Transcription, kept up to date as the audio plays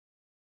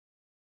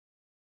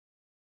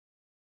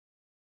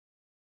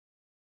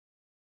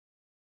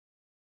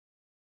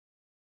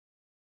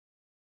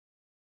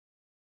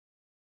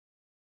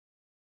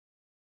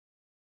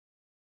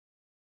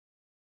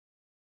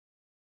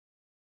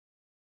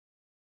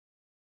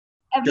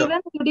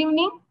Everyone, good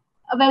evening.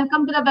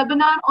 Welcome to the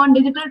webinar on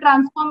digital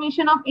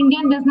transformation of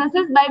Indian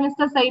businesses by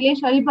Mr.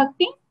 Shailesh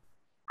Haribhakti.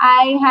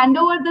 I hand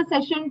over the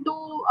session to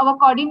our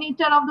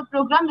coordinator of the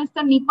program,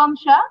 Mr. Nipam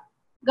Shah,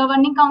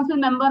 Governing Council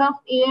member of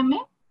AMA.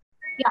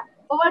 Yeah,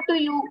 over to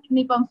you,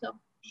 Nipam sir.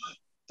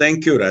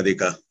 Thank you,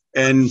 Radhika,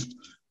 and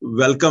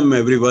welcome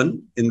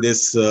everyone in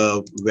this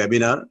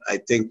webinar. I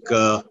think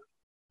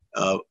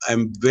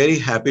I'm very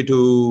happy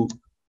to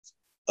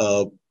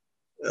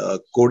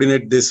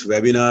coordinate this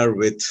webinar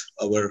with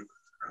our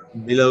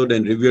beloved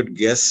and revered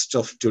guest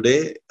of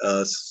today,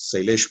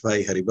 Shailesh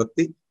Bhai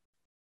Haribhakti.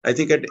 I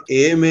think at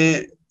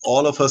AMA,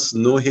 all of us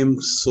know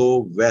him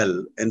so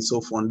well and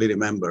so fondly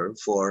remember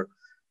for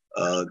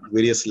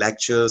various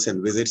lectures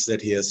and visits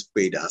that he has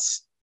paid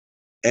us.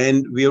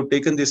 And we have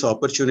taken this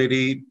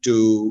opportunity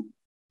to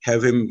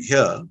have him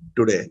here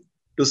today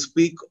to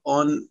speak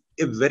on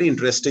a very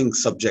interesting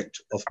subject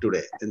of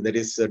today, and that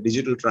is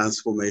digital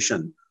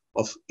transformation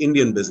of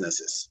Indian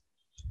businesses.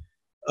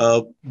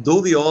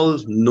 Though we all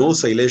know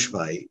Shailesh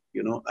Bhai,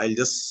 I'll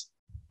just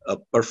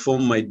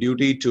perform my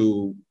duty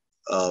to,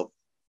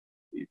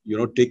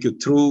 take you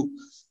through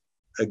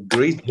a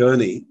great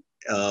journey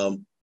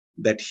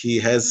that he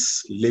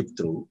has lived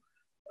through.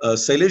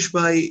 Shailesh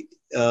Bhai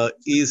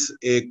is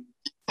a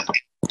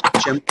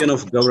champion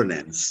of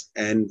governance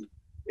and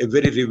a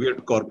very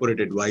revered corporate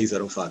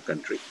advisor of our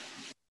country.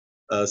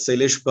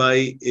 Shailesh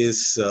Bhai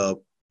is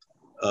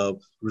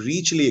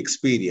richly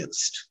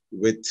experienced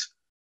with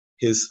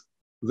his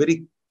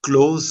very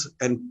close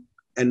and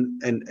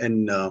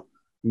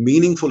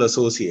meaningful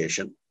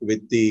association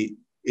with the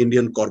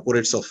Indian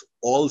corporates of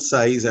all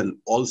size and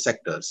all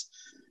sectors.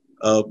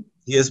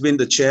 He has been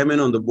the chairman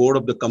on the board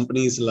of the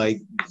companies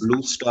like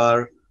Blue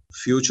Star,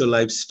 Future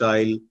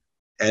Lifestyle,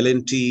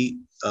 L&T,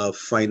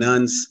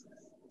 Finance,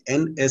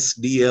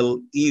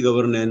 NSDL,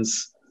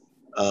 e-governance,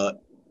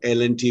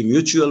 L&T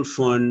Mutual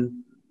Fund,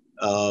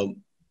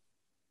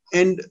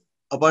 and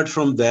apart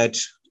from that,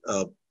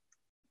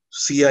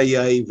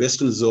 CII,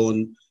 Western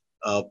Zone,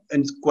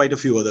 and quite a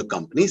few other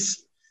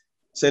companies.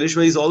 Shailesh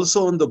Bhai is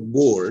also on the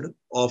board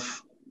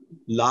of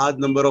large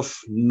number of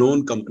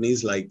known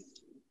companies like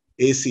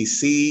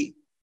ACC,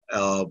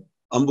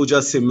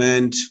 Ambuja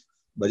Cement,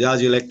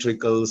 Bajaj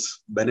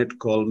Electricals, Bennett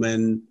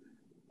Coleman,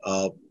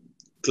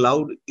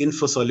 Cloud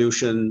Info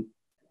Solution,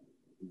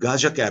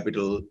 Gaja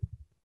Capital,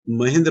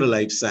 Mahindra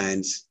Life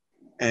Science,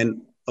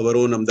 and our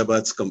own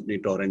Ahmedabad's company,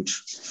 Torrent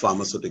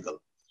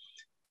Pharmaceutical.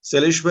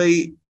 Shailesh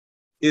Bhai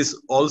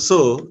is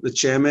also the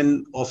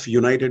chairman of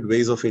United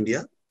Ways of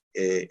India,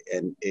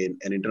 an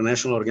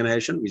international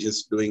organization which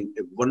is doing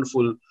a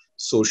wonderful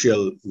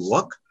social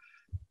work.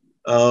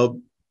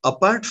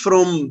 Apart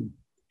from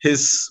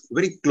his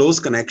very close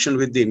connection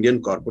with the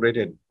Indian corporate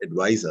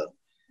advisor,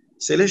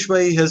 Shailesh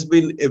Bhai has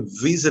been a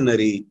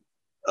visionary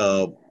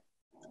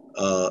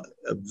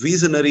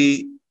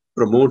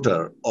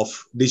promoter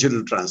of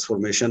digital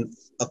transformation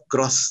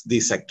across the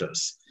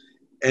sectors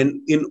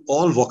and in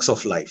all walks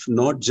of life,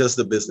 not just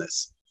the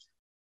business.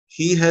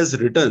 He has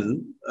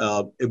written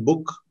a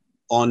book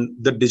on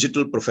the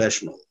digital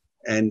professional,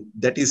 and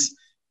that is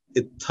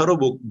a thorough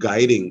book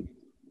guiding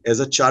as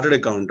a chartered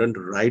accountant,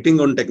 writing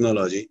on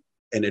technology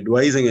and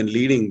advising and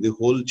leading the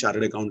whole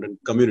chartered accountant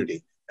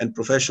community and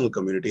professional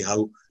community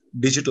how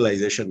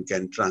digitalization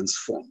can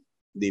transform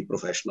the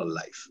professional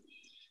life.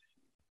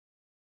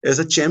 As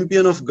a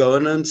champion of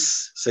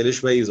governance,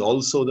 Shailesh Bhai is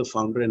also the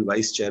founder and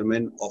vice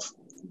chairman of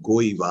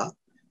GoIva,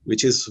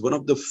 which is one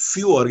of the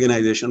few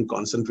organizations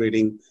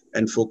concentrating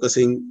and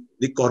focusing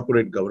the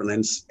corporate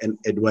governance and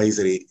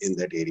advisory in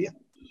that area.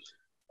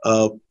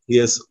 He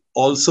has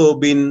also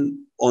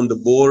been on the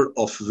board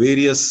of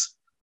various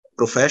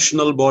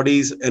professional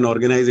bodies and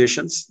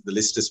organizations. The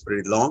list is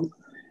pretty long.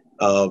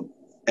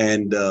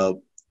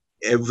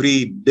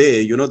 Every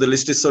day, the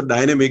list is so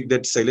dynamic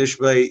that Shailesh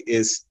Bhai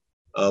is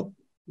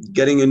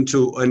getting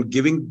into and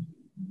giving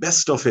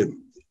best of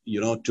him,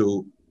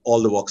 to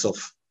all the walks of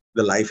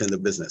the life and the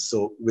business.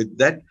 So with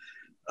that,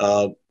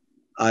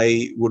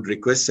 I would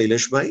request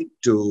Shailesh Bhai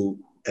to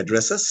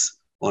address us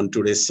on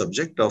today's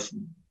subject of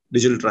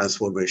digital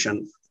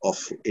transformation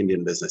of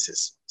Indian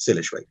businesses.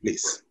 Shailesh Bhai,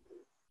 please.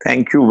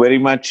 Thank you very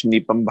much,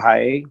 Nipam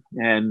Bhai.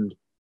 And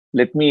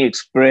let me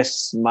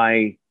express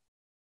my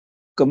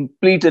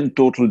complete and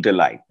total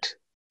delight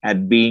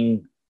at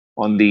being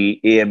on the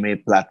AMA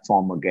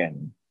platform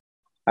again.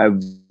 I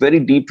have very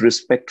deep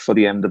respect for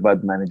the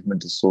Ahmedabad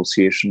Management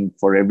Association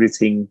for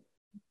everything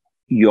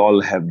you all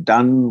have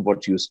done,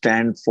 what you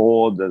stand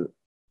for, the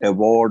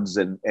awards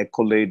and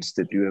accolades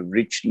that you have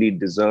richly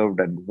deserved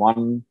and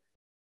won,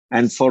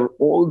 and for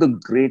all the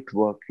great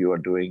work you are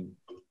doing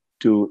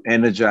to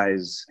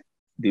energize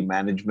the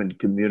management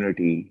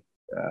community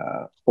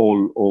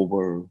all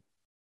over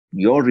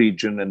your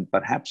region and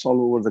perhaps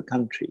all over the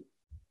country,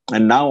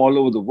 and now all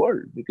over the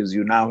world, because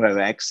you now have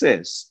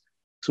access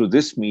through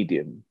this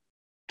medium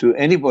to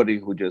anybody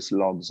who just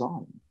logs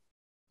on.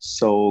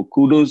 So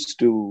kudos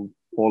to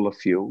all of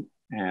you,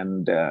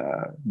 and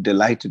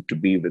delighted to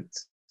be with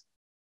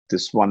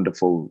this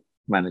wonderful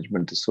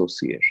management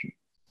association.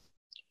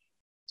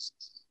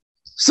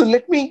 So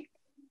let me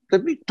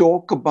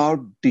talk about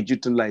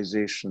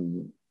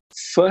digitalization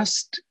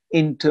first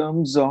in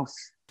terms of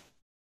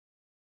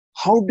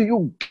how do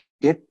you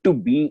get to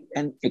be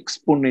an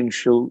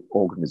exponential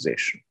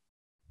organization?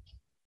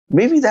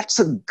 Maybe that's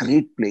a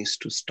great place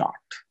to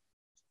start.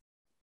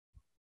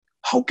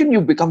 How can you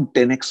become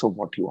 10x of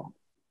what you are?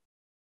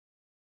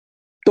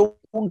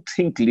 Don't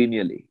think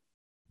linearly,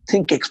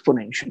 think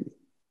exponentially.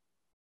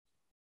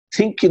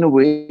 Think in a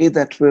way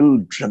that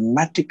will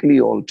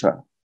dramatically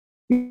alter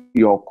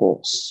your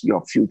course,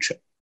 your future.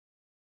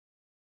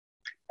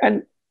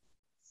 And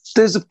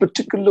there's a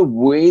particular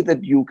way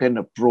that you can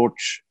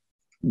approach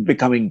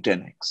becoming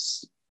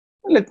 10x.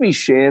 Let me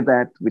share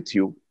that with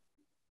you.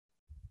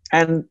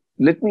 And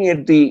let me,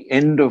 at the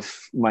end of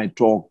my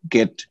talk,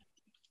 get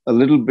a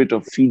little bit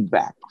of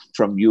feedback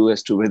from you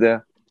as to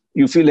whether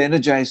you feel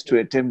energized to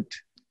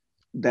attempt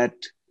that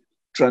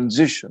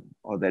transition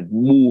or that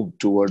move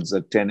towards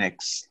a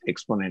 10x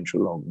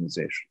exponential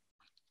organization.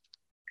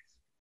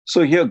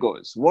 So here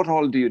goes. What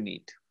all do you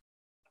need?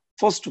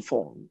 First of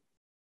all,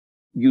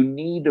 you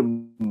need a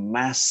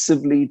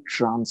massively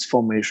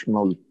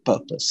transformational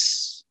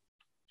purpose.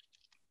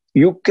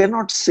 You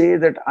cannot say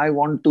that I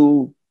want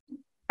to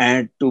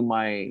add to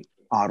my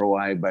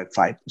ROI by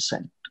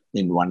 5%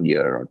 in 1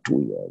 year or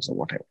 2 years or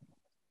whatever.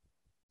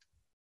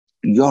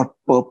 Your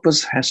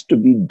purpose has to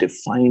be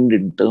defined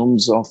in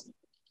terms of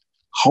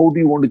how do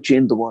you want to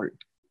change the world?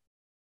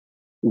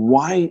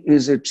 Why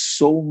is it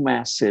so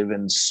massive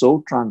and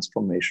so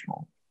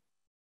transformational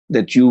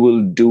that you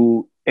will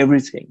do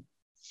everything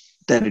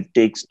that it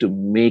takes to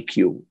make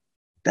you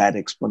that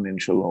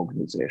exponential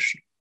organization?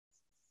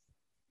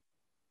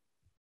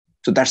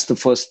 So that's the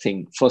first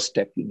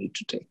step you need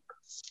to take.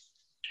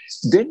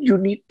 Then you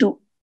need to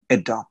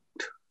adopt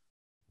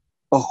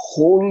a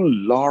whole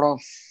lot of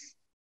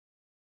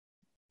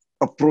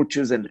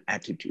approaches and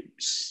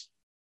attitudes.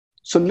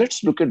 So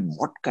let's look at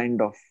what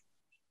kind of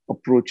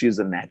approaches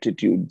and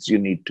attitudes you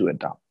need to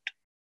adopt.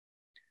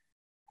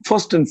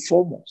 First and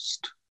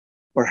foremost,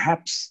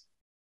 perhaps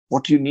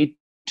what you need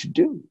to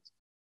do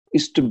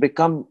is to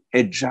become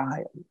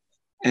agile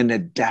and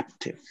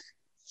adaptive,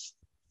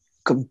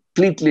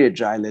 completely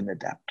agile and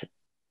adaptive,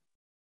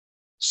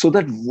 so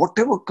that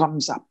whatever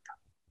comes up,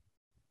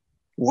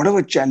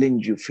 whatever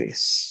challenge you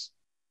face,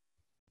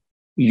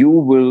 you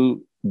will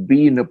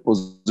be in a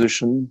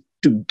position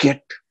to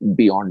get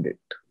beyond it.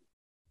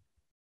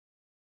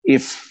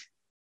 If,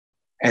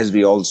 as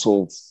we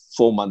also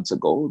 4 months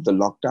ago, the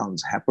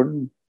lockdowns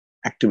happened,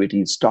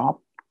 activities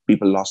stopped,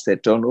 people lost their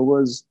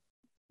turnovers,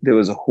 there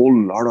was a whole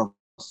lot of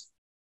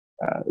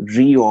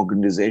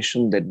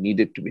reorganization that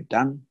needed to be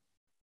done.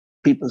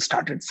 People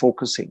started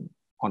focusing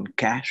on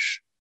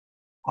cash,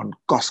 on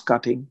cost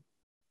cutting,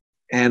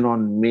 and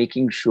on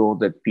making sure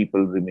that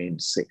people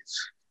remained safe.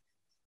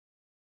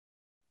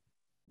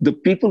 The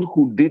people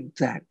who did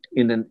that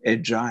in an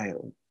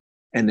agile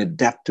and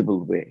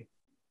adaptable way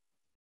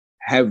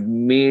have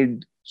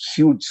made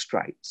huge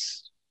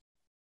strides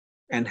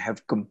and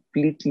have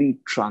completely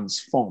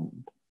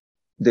transformed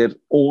their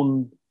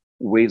own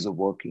ways of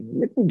working.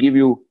 Let me give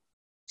you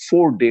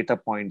 4 data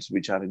points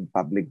which are in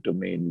public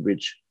domain,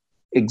 which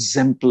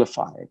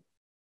exemplify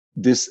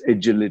this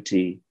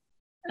agility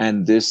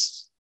and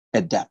this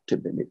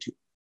adaptability.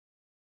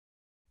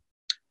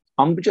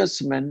 Ambuja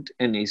Cement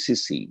and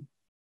ACC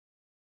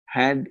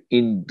had,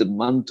 in the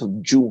month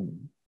of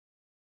June,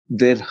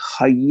 their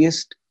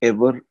highest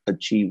ever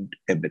achieved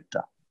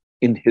EBITDA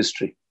in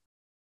history.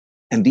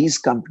 And these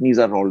companies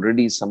are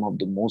already some of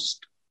the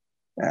most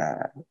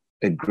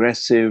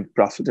aggressive,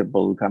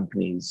 profitable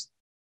companies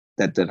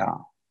that there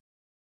are.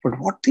 But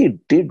what they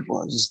did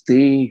was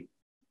they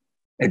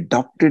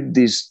adopted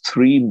these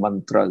 3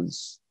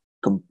 mantras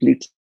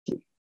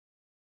completely: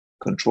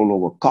 control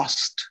over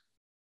cost,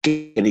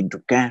 getting to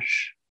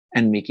cash,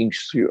 and making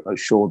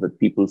sure that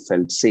people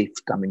felt safe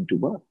coming to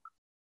work.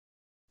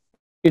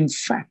 In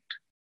fact,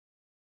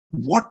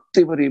 what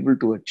they were able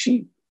to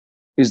achieve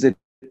is that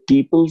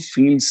people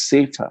feel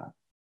safer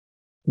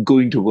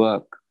going to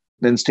work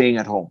than staying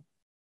at home.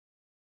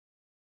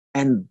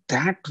 And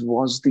that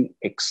was the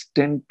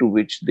extent to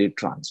which they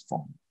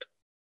transformed.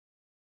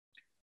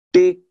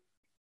 Take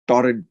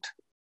Torrent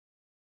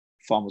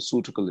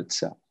Pharmaceutical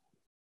itself.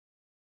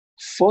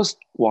 First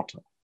quarter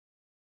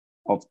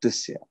of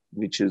this year,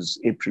 which is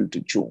April to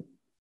June,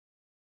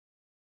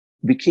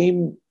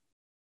 became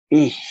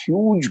a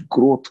huge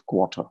growth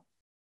quarter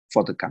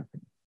for the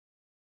company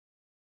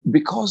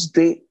because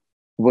they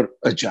were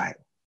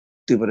agile,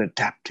 they were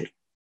adaptive.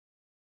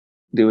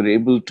 They were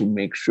able to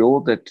make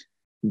sure that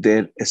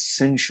their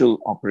essential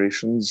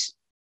operations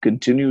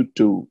continued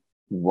to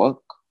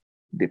work.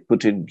 They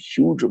put in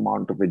huge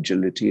amount of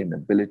agility and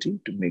ability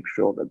to make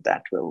sure that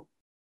that will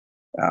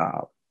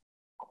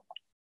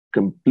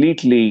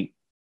completely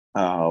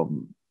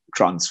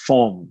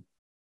transform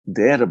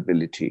their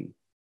ability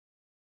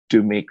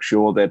to make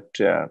sure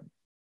that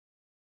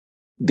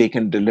they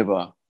can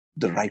deliver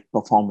the right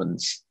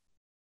performance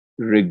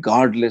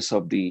regardless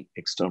of the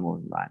external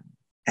environment.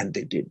 And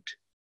they did.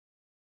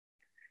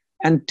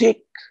 And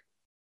take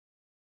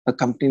a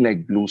company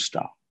like Blue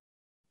Star,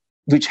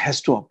 which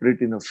has to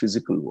operate in a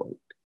physical world.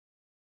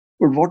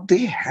 But what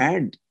they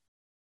had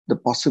the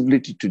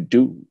possibility to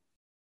do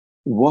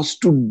was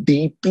to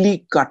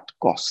deeply cut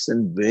costs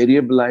and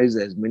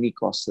variabilize as many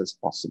costs as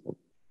possible.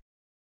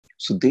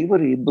 So they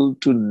were able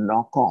to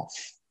knock off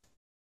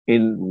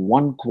in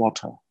 1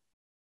 quarter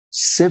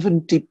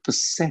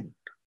 70%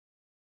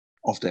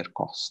 of their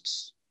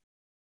costs.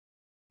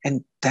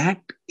 And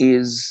that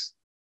is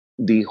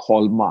the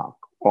hallmark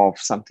of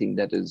something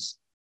that is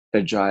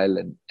agile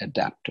and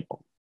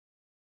adaptable.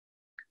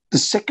 The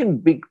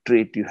second big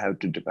trait you have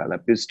to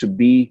develop is to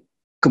be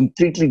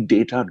completely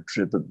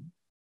data-driven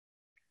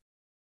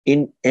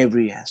in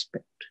every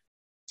aspect.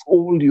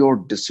 All your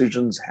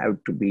decisions have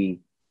to be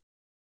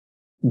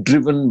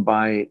driven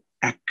by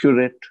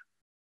accurate,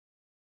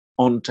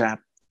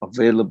 on-tap,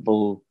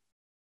 available,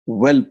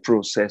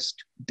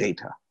 well-processed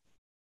data.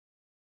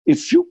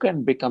 If you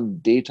can become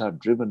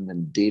data-driven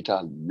and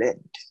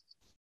data-led,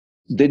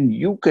 then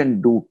you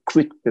can do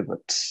quick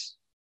pivots.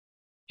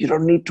 You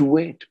don't need to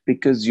wait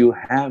because you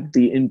have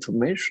the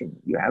information,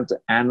 you have the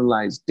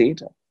analyzed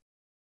data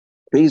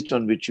based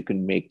on which you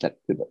can make that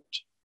pivot.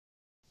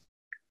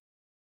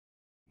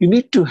 You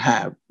need to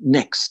have,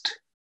 next,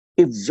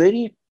 a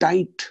very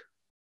tight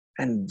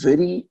and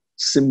very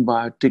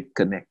symbiotic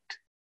connect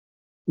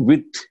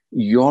with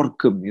your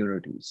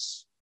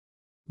communities.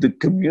 The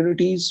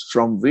communities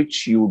from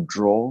which you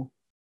draw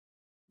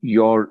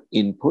your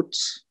inputs,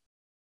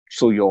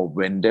 so your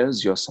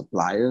vendors, your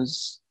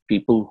suppliers,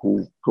 people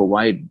who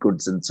provide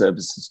goods and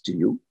services to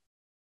you,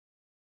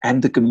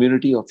 and the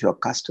community of your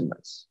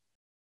customers.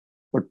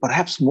 But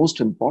perhaps most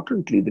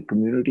importantly, the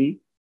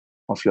community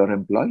of your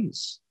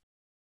employees.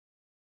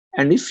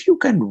 And if you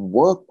can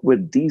work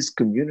with these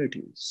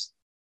communities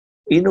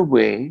in a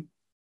way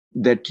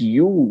that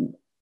you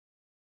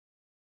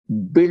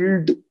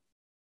build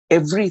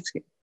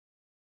everything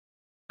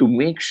to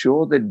make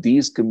sure that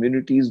these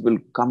communities will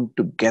come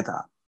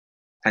together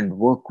and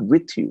work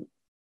with you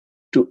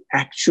to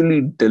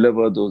actually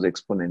deliver those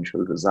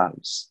exponential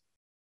results,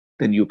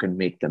 then you can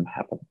make them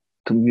happen.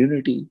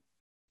 Community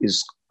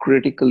is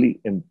critically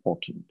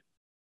important.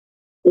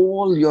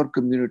 All your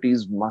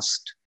communities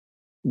must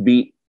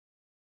be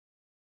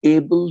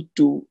able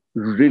to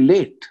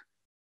relate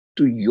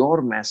to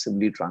your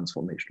massively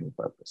transformational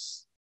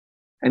purpose.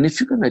 And if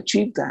you can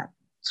achieve that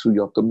through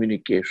your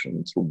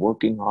communication, through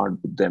working hard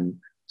with them,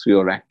 through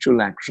your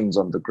actual actions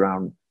on the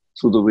ground,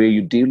 through the way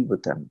you deal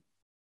with them,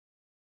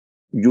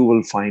 you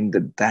will find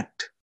that that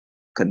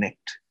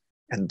connect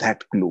and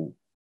that glue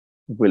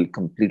will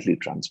completely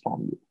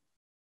transform you.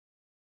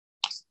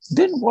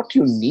 Then what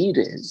you need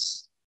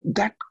is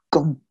that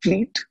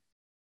complete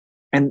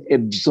and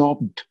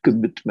absorbed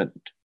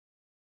commitment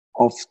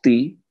of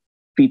the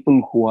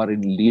people who are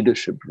in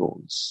leadership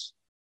roles.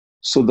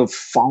 So the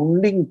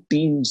founding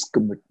team's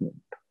commitment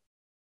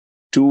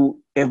to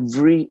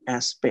every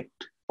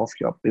aspect of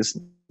your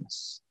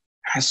business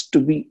has to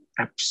be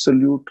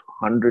absolute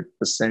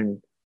 100%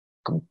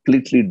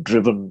 completely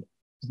driven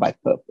by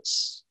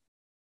purpose.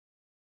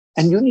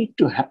 And you need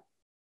to have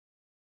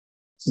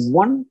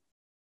one,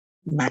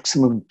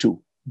 maximum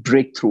two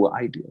breakthrough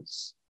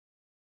ideas.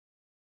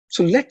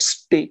 So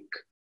let's take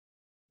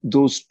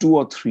those 2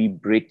 or 3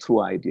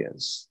 breakthrough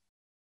ideas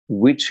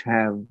which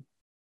have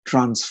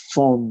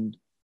transformed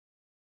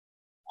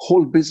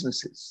whole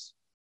businesses.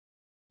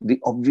 The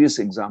obvious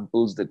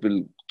examples that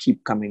will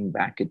keep coming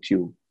back at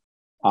you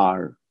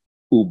are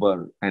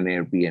Uber and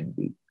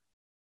Airbnb.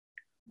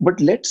 But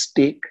let's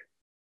take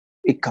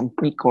a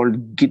company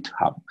called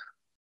GitHub,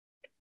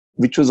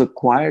 which was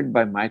acquired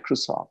by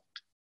Microsoft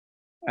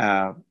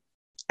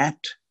at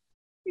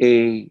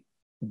a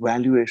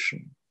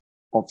valuation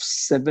of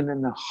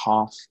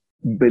 $7.5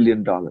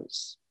 billion.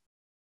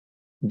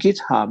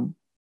 GitHub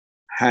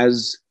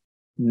has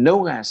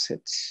no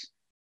assets.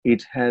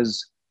 It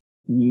has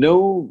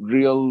no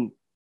real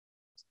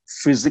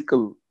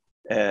physical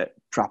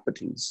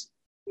properties.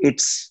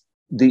 It's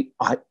the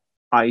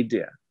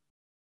idea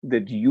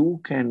that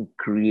you can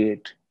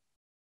create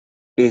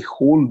a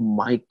whole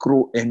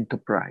micro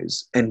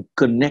enterprise and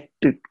connect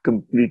it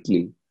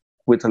completely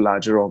with a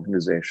larger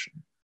organization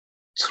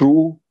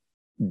through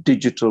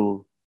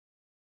digital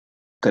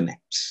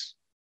connects.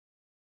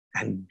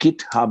 And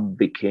GitHub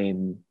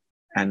became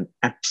an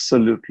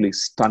absolutely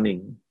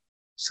stunning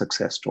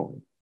success story.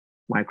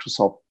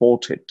 Microsoft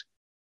bought it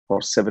for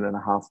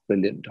 $7.5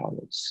 billion.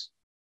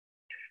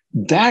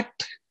 That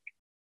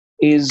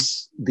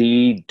is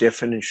the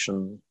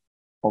definition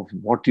of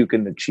what you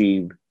can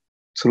achieve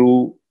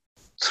through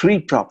 3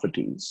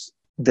 properties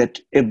that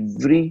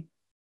every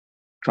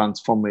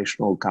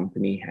transformational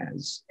company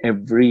has,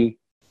 every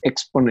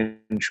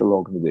exponential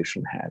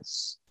organization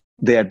has.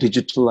 They are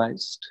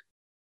digitalized,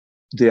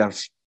 they are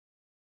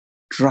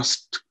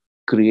trust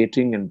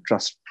creating and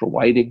trust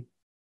providing,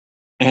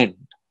 and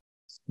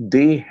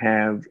they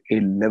have a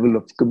level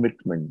of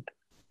commitment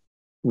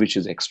which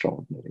is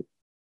extraordinary.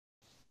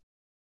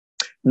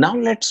 Now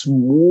let's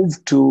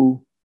move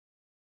to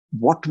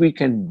what we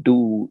can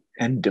do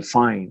and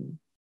define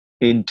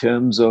in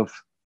terms of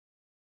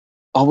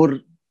our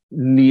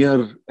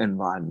near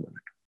environment.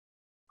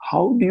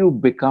 How do you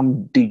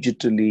become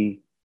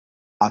digitally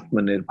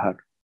Atmanirbhar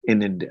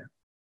in India?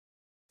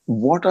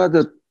 What are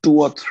the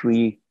 2 or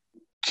 3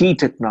 key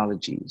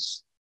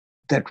technologies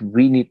that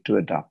we need to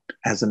adopt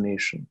as a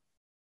nation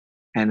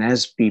and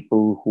as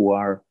people who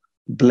are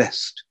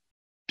blessed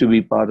to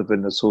be part of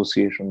an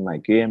association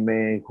like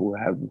AMA, who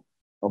have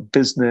a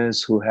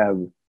business, who have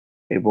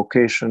a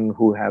vocation,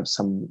 who have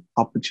some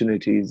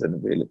opportunities and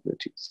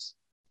availabilities?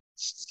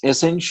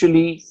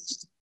 Essentially,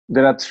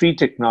 there are 3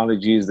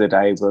 technologies that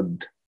I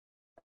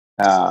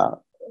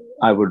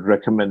would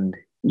recommend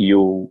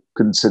you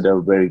consider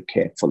very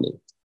carefully.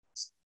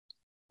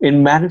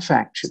 In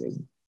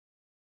manufacturing,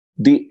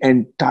 the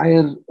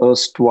entire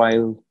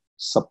erstwhile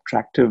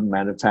subtractive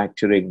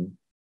manufacturing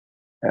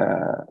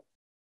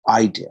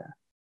idea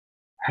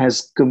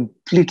has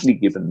completely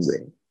given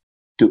way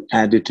to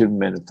additive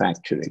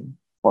manufacturing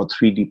or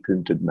 3D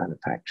printed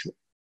manufacturing.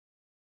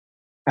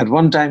 At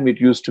one time, it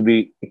used to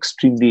be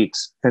extremely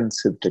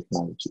expensive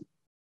technology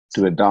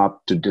to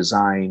adopt, to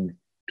design,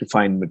 to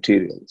find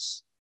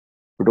materials.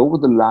 But over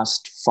the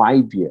last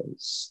 5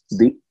 years,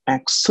 the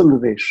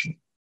acceleration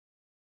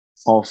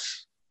of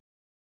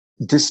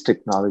this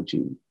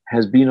technology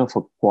has been of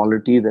a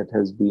quality that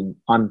has been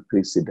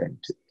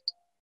unprecedented.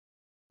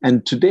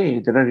 And today,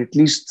 there are at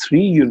least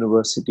 3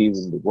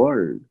 universities in the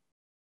world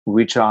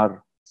which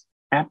are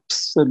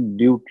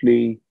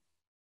absolutely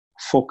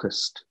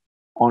focused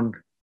on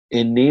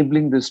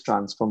enabling this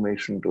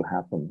transformation to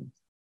happen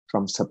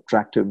from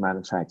subtractive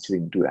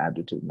manufacturing to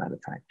additive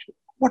manufacturing.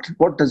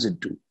 What does it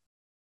do?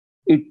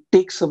 It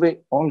takes away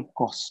all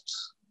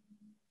costs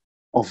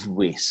of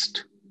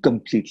waste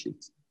completely.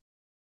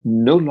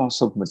 No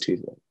loss of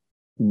material,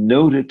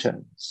 no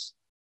returns.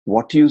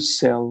 What you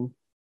sell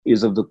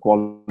is of the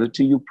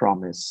quality you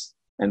promise,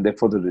 and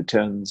therefore the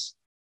returns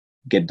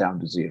get down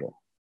to 0.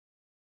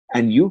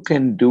 And you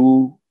can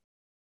do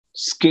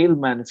scale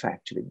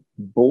manufacturing,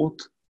 both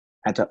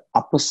at an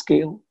upper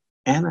scale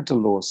and at a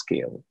lower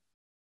scale,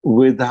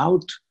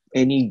 without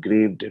any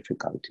grave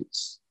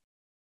difficulties.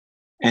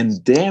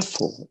 And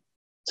therefore,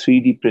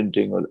 3D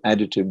printing or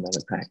additive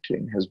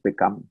manufacturing has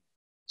become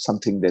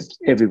something that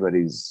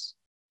everybody's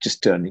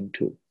just turning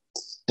to.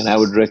 And I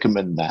would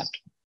recommend that.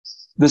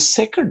 The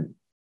second,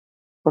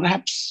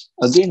 perhaps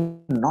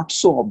again, not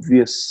so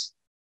obvious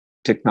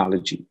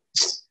technology,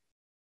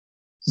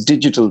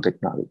 digital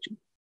technology,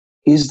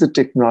 is the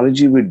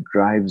technology which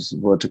drives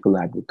vertical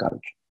agriculture.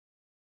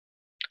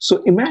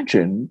 So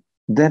imagine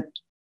that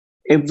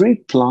every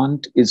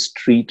plant is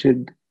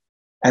treated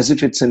as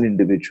if it's an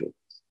individual.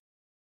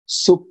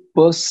 So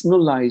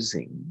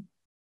personalizing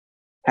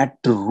at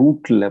the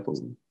root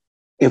level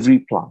every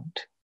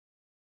plant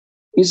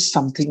is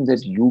something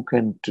that you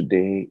can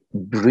today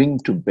bring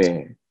to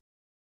bear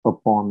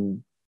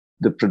upon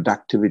the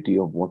productivity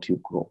of what you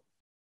grow.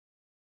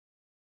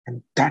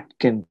 And that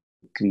can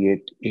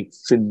create a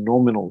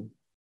phenomenal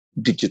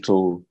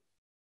digital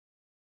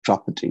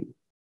property,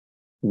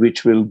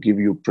 which will give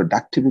you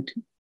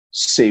productivity,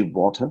 save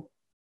water,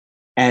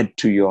 add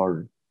to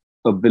your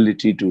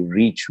ability to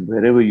reach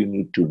wherever you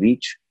need to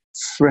reach,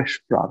 fresh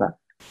product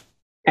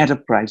at a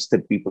price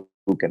that people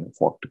can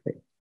afford to pay.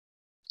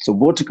 So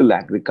vertical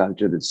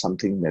agriculture is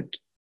something that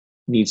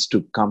needs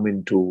to come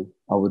into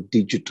our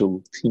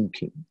digital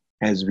thinking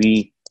as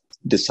we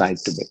decide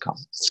to become.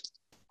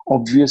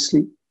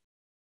 Obviously,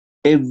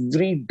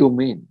 every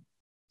domain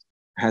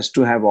has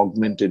to have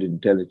augmented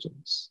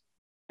intelligence.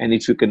 And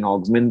if you can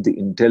augment the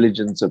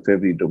intelligence of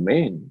every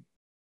domain,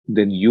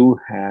 then you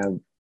have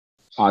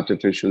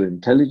artificial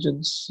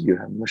intelligence, you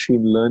have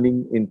machine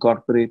learning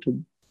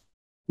incorporated,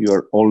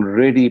 you're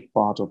already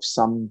part of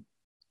some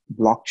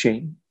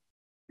blockchain.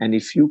 And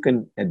if you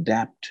can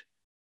adapt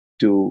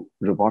to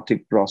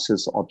robotic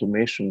process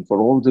automation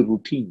for all the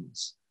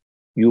routines,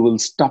 you will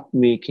stop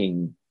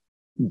making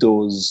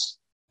those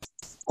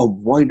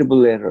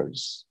avoidable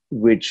errors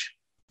which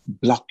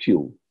block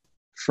you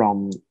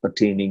from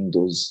attaining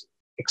those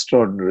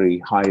extraordinary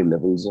high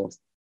levels of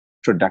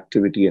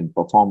productivity and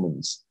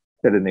performance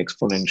that an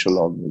exponential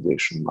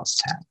organization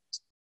must have.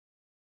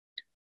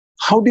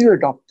 How do you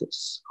adopt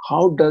this?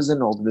 How does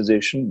an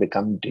organization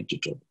become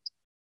digital?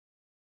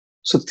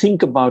 So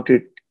think about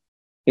it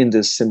in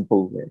this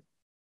simple way.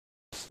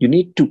 You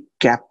need to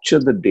capture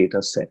the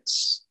data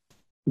sets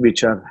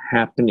which are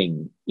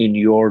happening in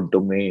your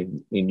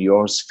domain, in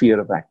your sphere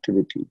of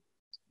activity,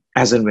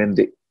 as and when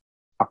they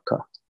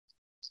occur.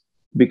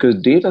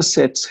 Because data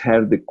sets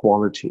have the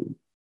quality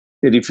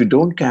that if you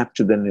don't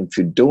capture them, if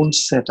you don't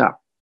set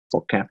up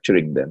for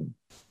capturing them,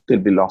 they'll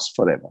be lost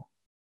forever.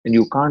 And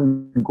you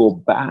can't go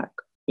back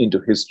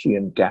into history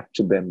and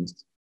capture them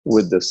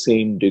with the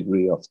same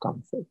degree of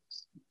comfort.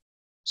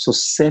 So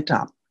set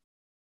up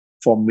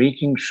for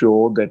making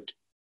sure that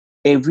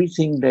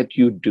everything that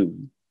you do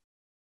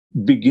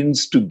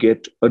begins to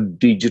get a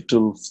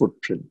digital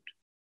footprint.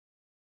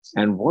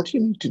 And what you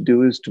need to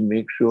do is to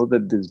make sure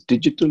that this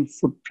digital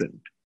footprint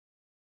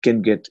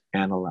can get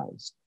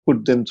analyzed,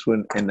 put them through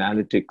an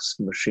analytics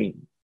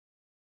machine,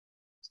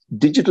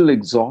 digital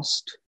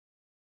exhaust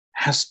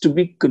has to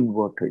be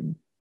converted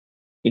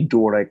into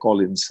what I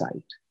call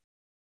insight.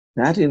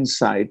 That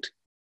insight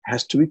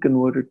has to be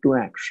converted to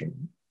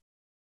action.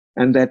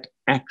 And that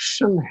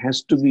action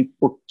has to be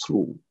put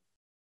through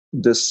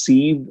the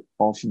sieve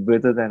of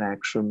whether that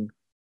action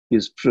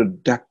is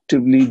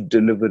productively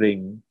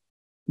delivering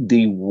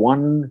the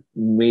one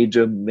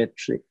major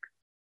metric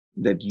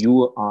that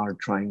you are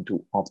trying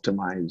to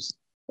optimize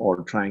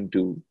or trying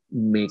to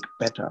make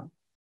better.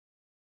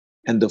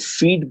 And the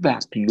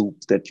feedback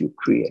loop that you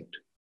create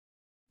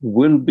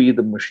will be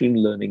the machine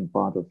learning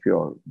part of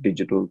your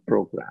digital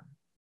program.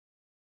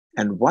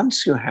 And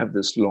once you have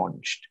this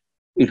launched,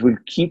 it will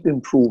keep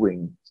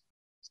improving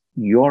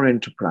your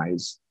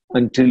enterprise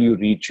until you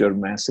reach your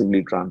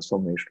massively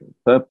transformational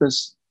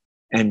purpose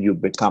and you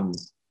become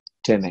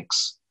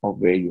 10x of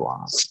where you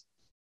are.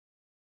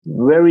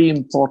 Very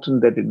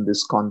important that in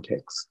this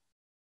context,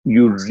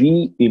 you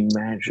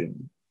reimagine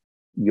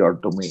your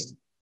domain.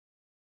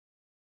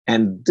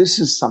 And this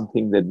is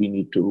something that we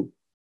need to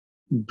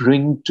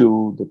bring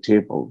to the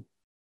table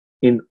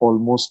in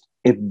almost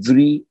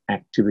every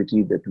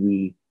activity that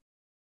we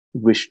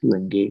wish to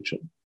engage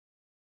in.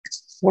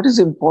 What is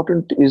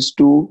important is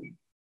to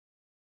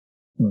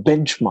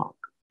benchmark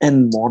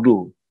and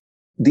model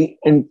the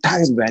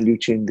entire value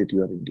chain that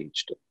you are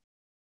engaged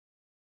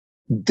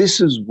in.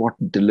 This is what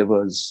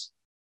delivers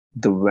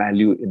the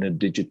value in a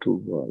digital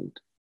world.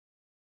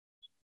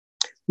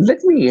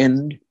 Let me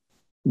end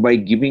by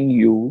giving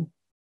you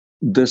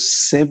the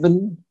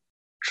 7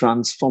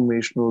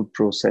 transformational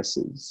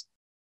processes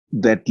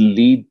that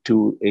lead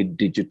to a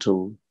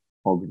digital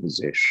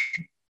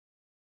organization.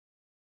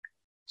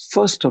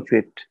 First of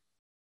it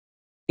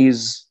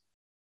is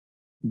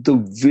the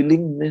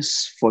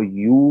willingness for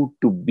you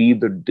to be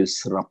the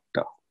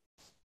disruptor.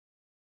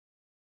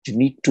 You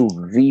need to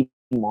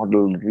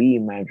remodel,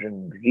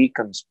 reimagine,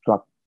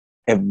 reconstruct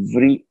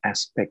every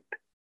aspect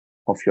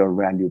of your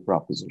value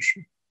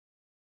proposition.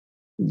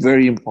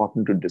 Very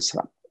important to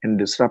disrupt and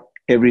disrupt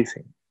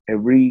everything,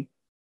 every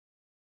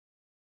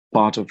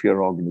part of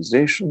your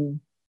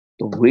organization,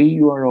 the way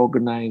you are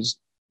organized,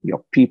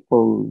 your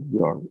people,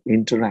 your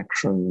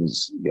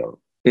interactions, your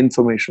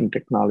information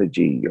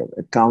technology, your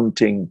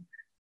accounting,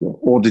 your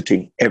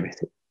auditing,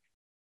 everything.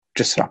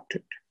 Disrupt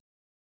it.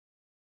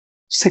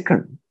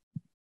 Second,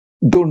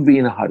 don't be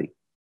in a hurry.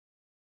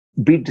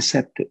 Be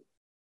deceptive.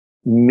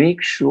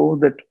 Make sure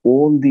that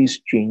all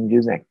these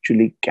changes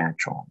actually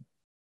catch on.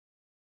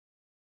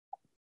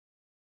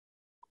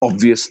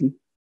 Obviously,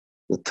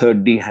 the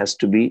third D has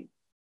to be,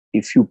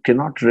 if you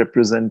cannot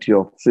represent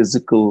your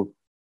physical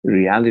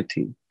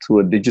reality through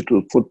a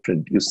digital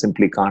footprint, you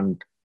simply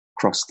can't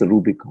cross the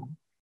Rubicon.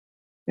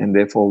 And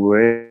therefore,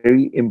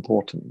 very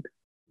important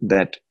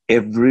that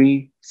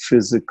every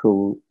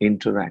physical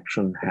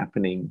interaction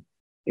happening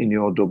in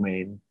your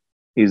domain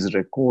is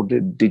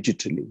recorded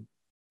digitally,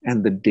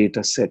 and the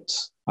data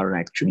sets are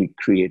actually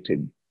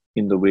created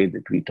in the way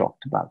that we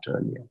talked about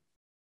earlier.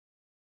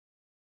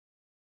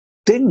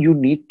 Then you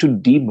need to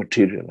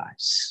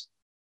dematerialize.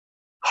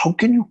 How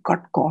can you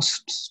cut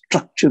costs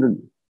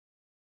structurally?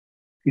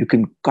 You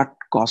can cut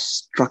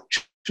costs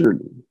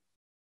structurally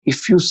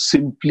if you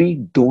simply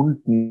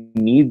don't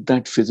need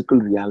that physical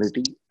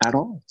reality at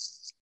all.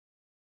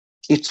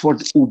 It's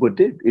what Uber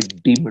did.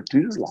 It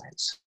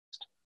dematerialized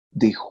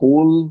the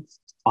whole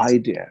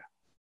idea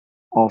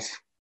of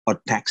a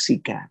taxi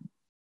cab,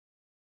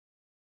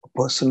 a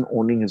person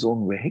owning his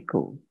own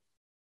vehicle,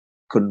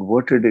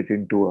 converted it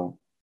into a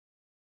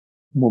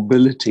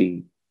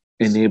mobility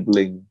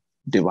enabling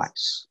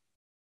device.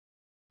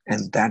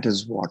 And that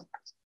is what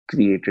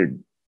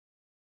created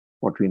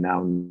what we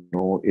now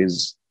know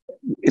is,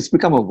 it's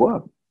become a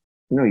verb.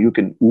 You know, you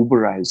can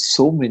Uberize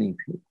so many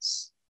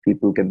things.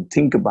 People can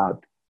think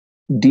about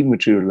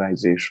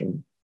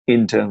dematerialization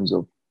in terms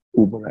of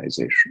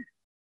Uberization.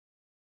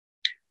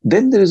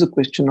 Then there is a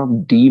question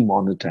of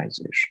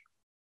demonetization.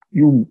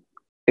 You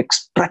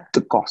extract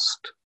the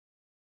cost.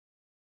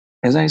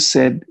 As I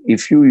said,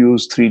 if you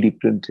use 3D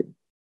printing,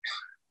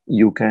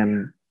 you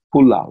can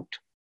pull out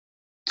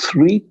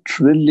 $3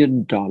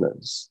 trillion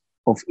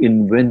of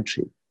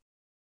inventory,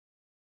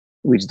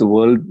 which the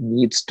world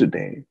needs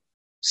today,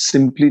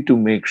 simply to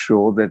make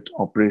sure that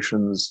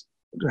operations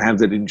have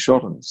that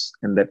insurance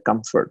and that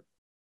comfort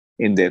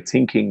in their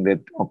thinking that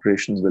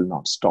operations will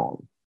not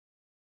stall.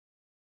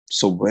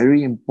 So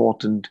very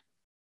important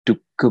to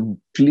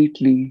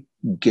completely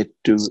get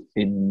to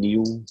a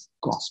new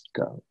cost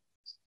curve.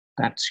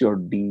 That's your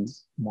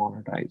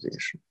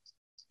demonetization.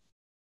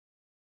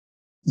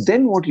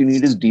 Then what you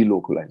need is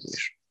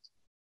delocalization.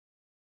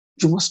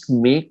 You must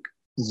make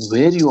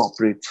where you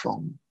operate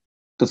from,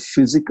 the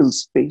physical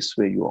space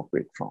where you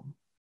operate from,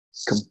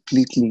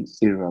 completely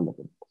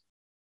irrelevant.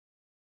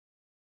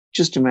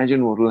 Just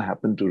imagine what will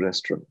happen to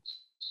restaurants,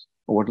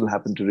 or what will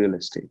happen to real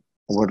estate,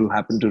 or what will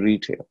happen to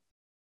retail,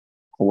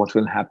 or what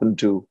will happen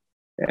to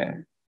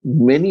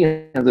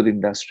many other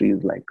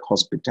industries like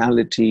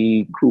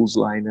hospitality, cruise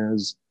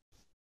liners,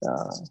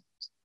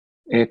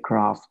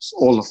 aircrafts,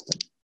 all of them.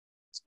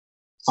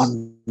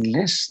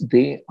 unless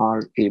they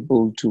are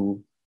able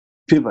to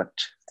pivot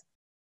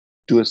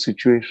to a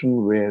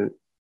situation where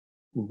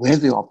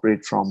they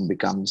operate from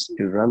becomes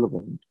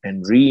irrelevant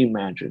and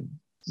reimagine,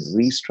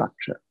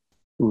 restructure,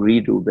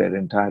 redo their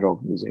entire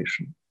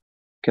organization,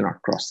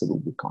 cannot cross the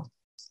Rubicon.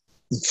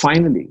 And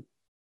finally,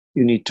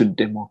 you need to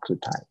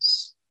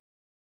democratize,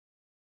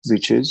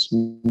 which is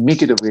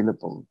make it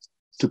available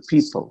to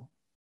people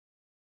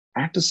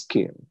at a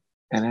scale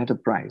and at a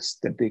price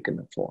that they can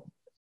afford.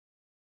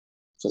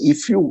 So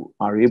if you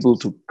are able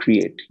to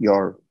create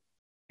your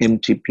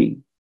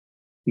MTP,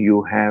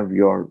 you have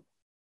your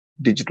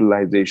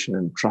digitalization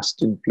and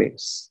trust in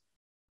place,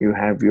 you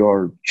have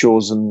your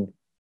chosen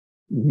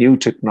new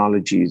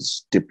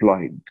technologies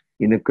deployed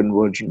in a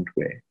convergent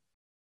way,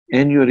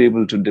 and you're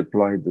able to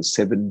deploy the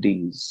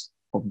 7Ds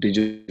of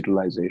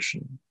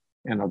digitalization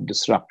and of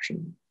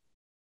disruption,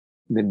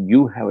 then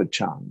you have a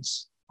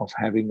chance of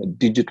having a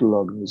digital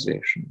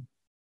organization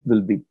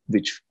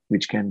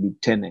which can be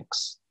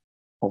 10x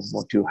of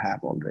what you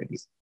have already.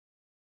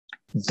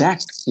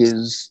 That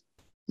is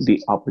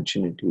the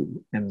opportunity,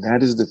 and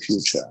that is the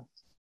future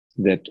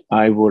that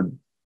I would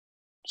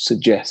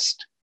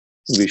suggest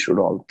we should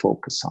all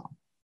focus on.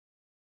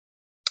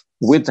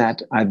 With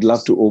that, I'd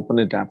love to open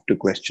it up to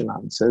question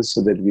answers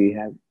so that we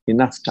have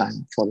enough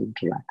time for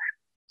interaction.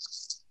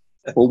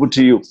 Over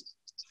to you.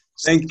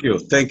 Thank you.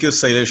 Thank you,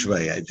 Shailesh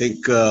bhai. I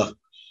think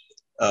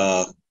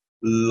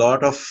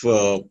lot of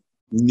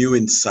new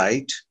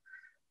insight,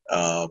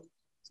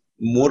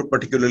 more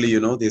particularly,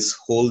 this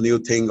whole new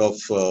thing of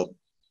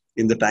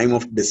in the time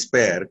of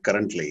despair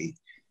currently,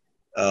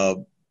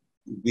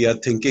 we are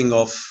thinking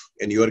of,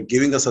 and you are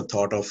giving us a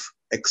thought of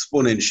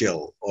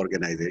exponential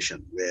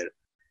organization where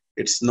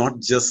it's not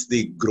just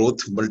the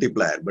growth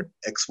multiplier, but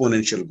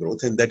exponential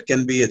growth, and that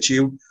can be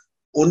achieved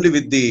only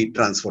with the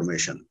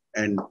transformation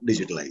and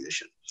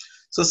digitalization.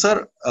 So,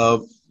 sir,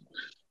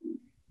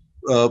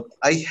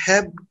 I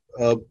have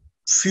a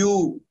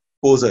few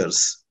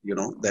posers,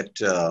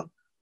 that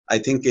I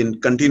think in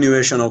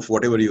continuation of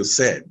whatever you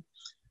said,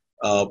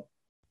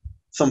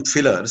 some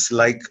fillers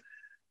like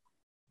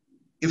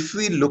if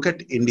we look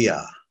at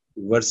India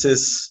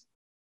versus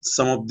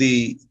some of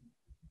the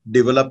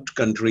developed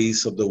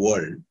countries of the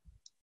world,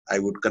 I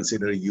would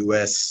consider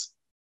US,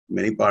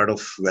 many part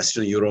of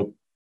Western Europe,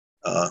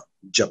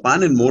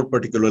 Japan, and more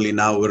particularly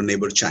now our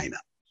neighbor China.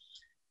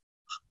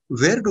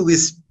 Where do we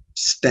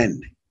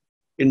stand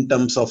in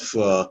terms of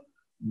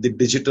the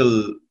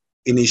digital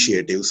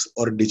initiatives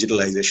or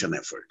digitalization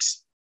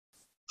efforts?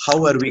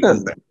 How are we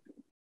compared?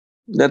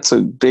 That's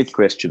a great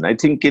question. I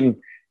think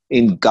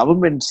in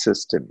government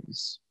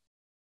systems,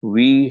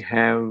 we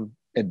have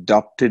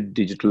adopted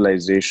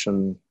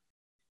digitalization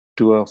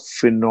to a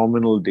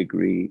phenomenal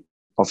degree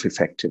of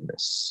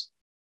effectiveness.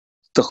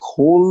 The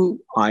whole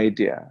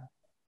idea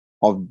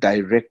of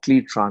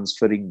directly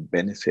transferring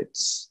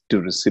benefits to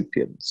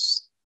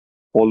recipients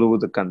all over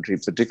the country,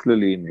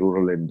 particularly in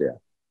rural India,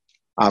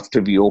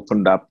 after we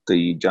opened up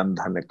the Jan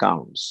Dhan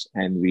accounts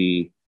and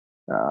the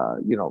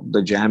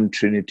JAM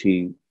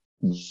Trinity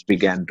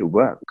began to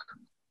work,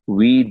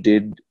 we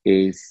did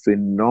a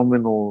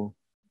phenomenal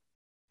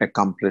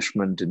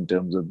accomplishment in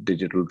terms of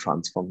digital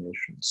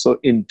transformation. So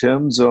in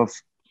terms of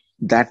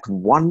that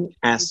one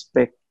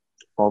aspect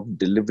of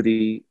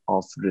delivery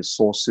of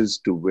resources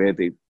to where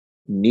they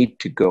need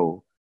to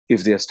go,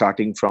 if they're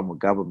starting from a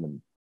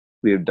government,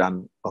 we have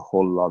done a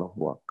whole lot of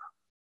work.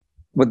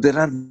 But there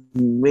are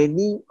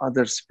many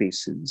other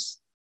spaces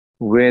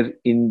where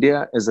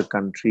India as a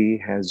country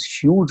has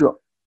huge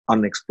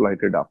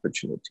unexploited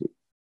opportunity.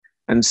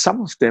 And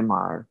some of them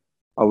are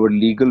our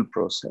legal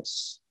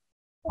process,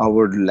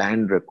 our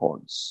land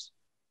records,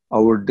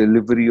 our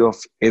delivery of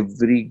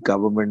every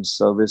government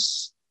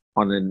service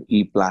on an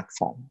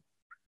e-platform.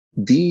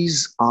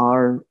 These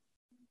are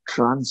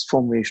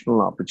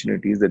transformational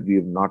opportunities that we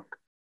have not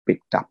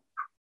picked up.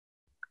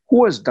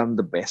 Who has done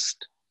the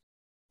best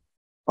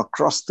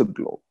across the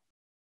globe?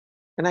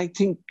 And I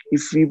think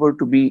if we were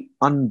to be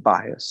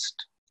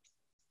unbiased,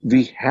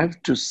 we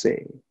have to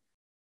say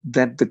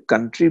that the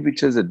country which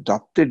has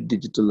adopted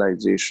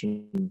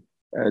digitalization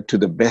to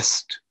the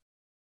best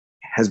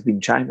has been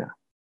China,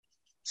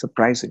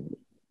 surprisingly.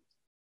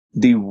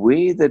 The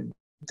way that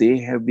they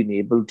have been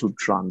able to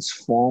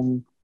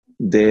transform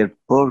their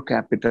per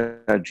capita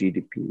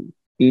GDP,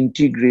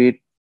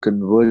 integrate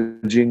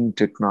converging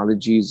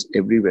technologies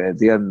everywhere.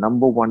 They are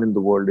number one in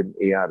the world in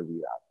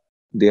AR/VR.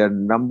 They are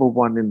number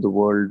one in the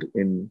world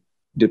in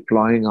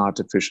deploying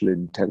artificial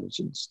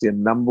intelligence. They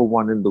are number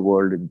one in the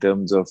world in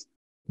terms of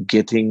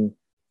getting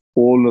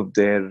all of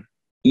their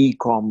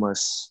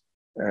e-commerce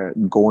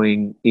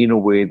going in a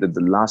way that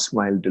the last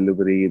mile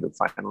delivery, the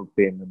final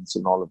payments,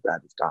 and all of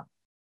that is done.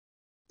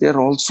 They are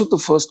also the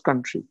first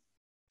country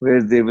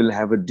where they will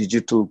have a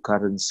digital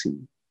currency,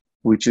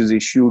 which is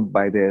issued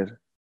by their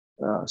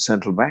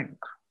central bank.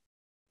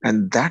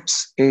 And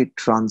that's a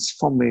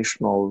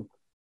transformational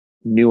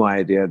new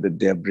idea that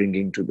they're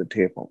bringing to the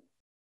table.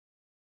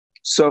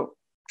 So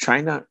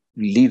China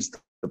leads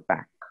the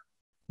pack.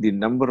 The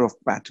number of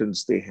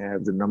patents they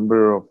have, the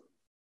number of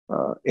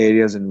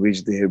areas in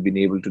which they have been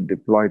able to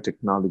deploy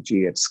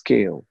technology at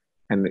scale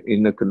and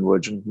in a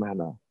convergent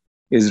manner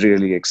is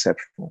really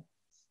exceptional.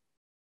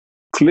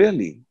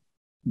 Clearly,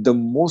 the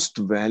most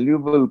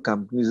valuable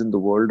companies in the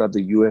world are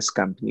the US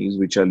companies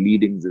which are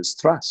leading this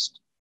thrust.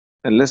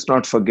 And let's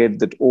not forget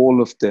that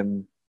all of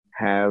them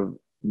have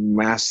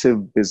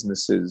massive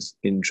businesses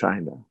in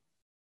China.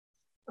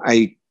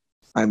 I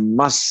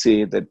must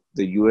say that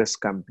the US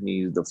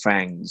companies, the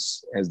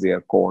FANGs as they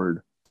are called,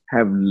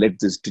 have led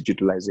this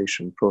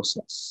digitalization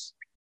process.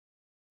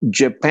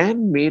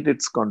 Japan made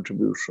its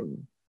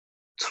contribution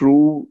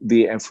through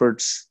the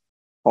efforts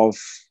of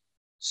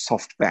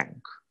SoftBank,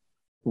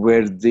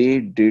 where they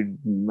did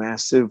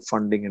massive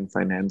funding and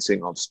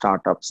financing of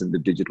startups in the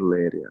digital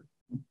area.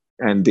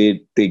 And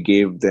they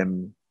gave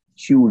them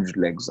huge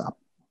legs up.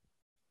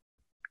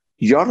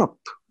 Europe,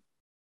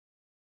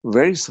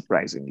 very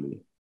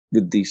surprisingly,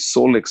 with the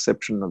sole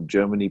exception of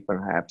Germany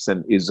perhaps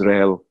and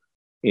Israel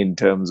in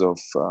terms of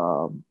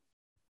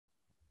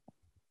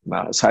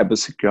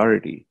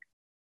cybersecurity,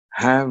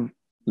 have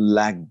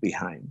lagged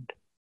behind.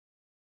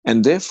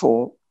 And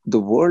therefore, the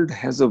world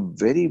has a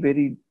very,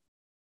 very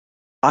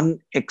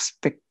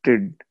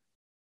unexpected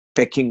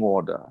pecking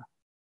order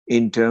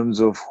in terms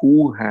of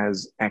who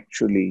has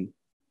actually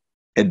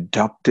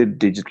adopted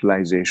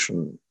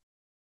digitalization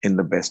in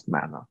the best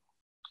manner.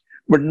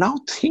 But now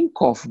think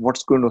of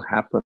what's going to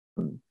happen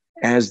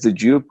as the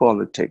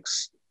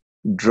geopolitics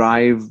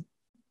drive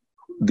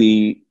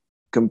the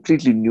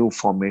completely new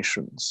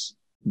formations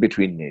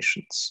between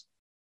nations.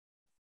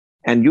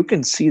 And you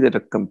can see that a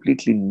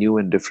completely new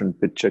and different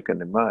picture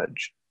can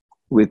emerge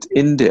with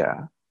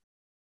India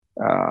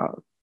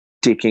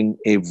taking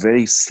a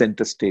very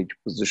center stage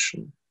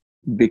position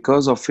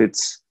because of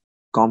its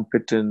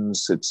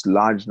competence, its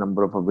large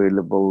number of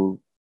available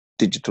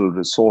digital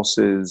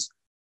resources,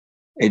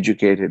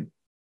 educated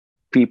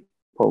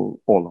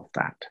people, all of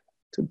that.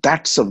 So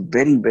that's a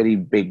very, very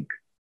big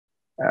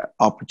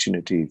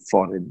opportunity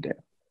for India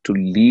to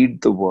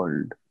lead the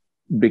world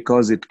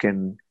because it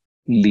can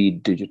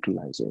lead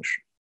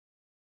digitalization.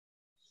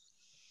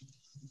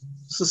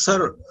 So,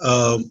 sir,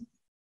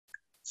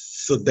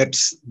 so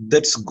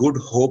that's good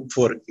hope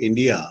for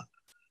India.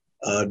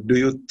 Do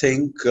you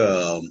think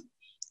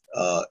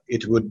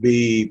it would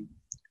be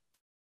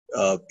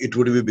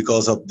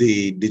because of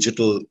the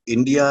Digital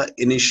India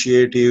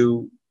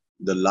initiative,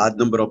 the large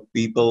number of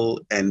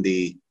people and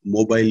the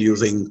mobile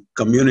using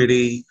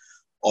community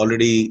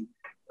already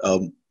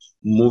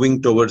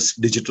moving towards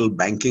digital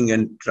banking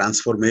and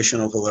transformation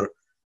of our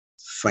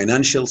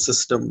financial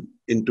system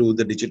into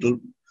the digital?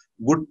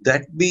 Would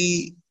that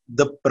be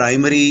the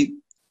primary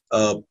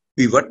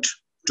pivot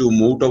to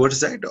move towards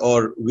that,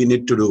 or we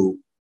need to do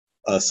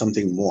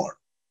something more?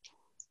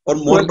 Or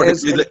more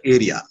particularly the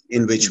area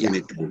in which we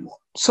need to do more?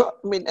 So,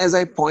 I mean, as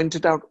I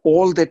pointed out,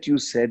 all that you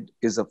said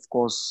is, of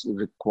course,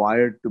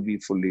 required to be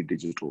fully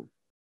digital.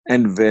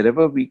 And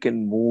wherever we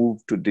can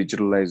move to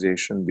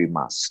digitalization, we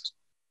must.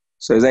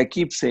 So, as I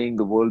keep saying,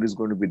 the world is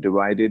going to be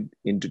divided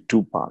into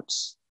two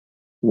parts.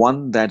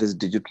 One that is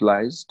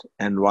digitalized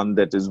and one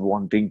that is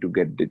wanting to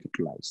get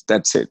digitalized.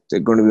 That's it. There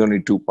are going to be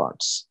only two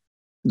parts.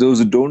 Those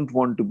who don't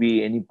want to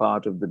be any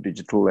part of the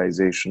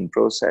digitalization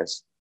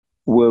process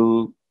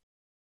will,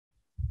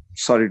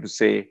 sorry to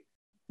say,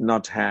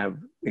 not have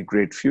a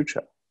great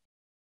future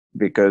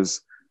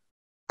because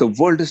the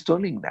world is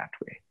turning that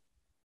way.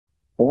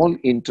 All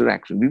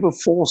interaction, we were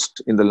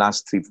forced in the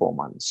last 3-4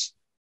 months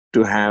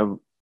to have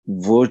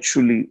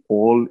virtually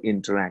all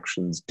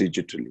interactions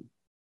digitally.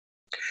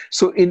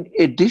 So in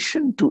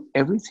addition to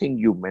everything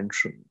you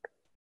mentioned,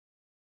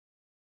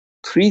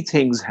 3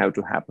 things have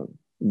to happen.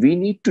 We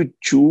need to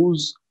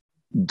choose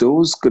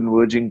those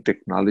converging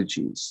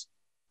technologies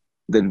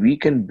that we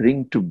can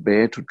bring to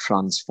bear to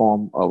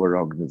transform our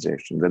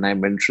organizations. And I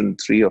mentioned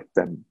 3 of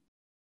them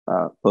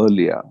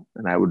earlier,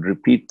 and I would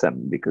repeat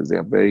them because they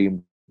are very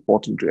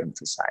important to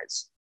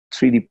emphasize.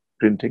 3D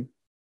printing,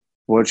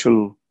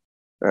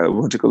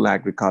 vertical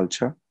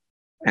agriculture,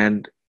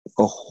 and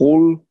a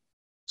whole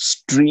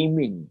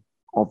streaming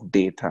of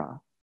data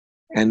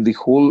and the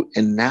whole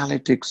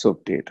analytics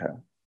of data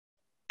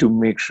to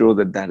make sure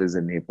that that is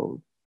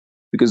enabled.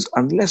 Because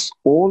unless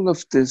all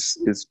of this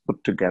is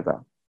put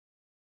together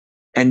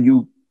and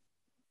you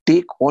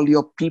take all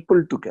your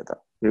people together,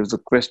 there was a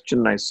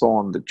question I saw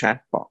on the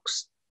chat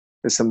box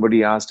where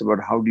somebody asked about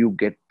how do you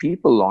get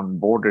people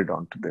onboarded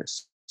onto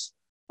this.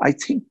 I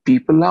think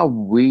people are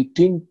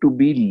waiting to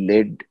be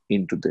led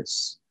into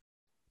this.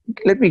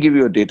 Let me give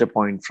you a data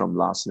point from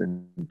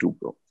Larsen &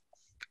 Toubro.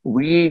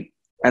 We,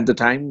 at the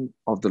time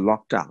of the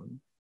lockdown,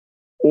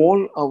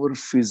 all our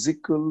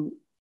physical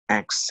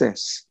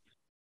access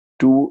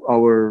to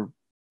our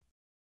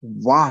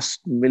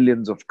vast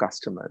millions of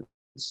customers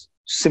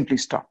simply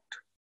stopped.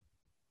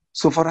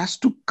 So for us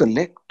to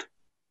collect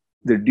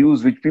the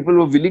dues which people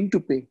were willing to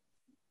pay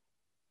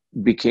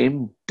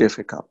became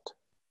difficult.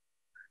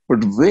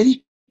 But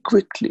very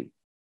quickly,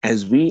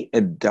 as we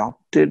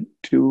adapted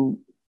to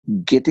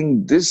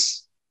getting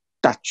this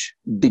touch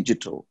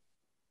digital,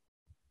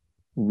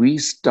 we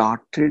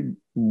started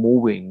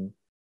moving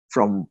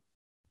from,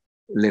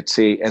 let's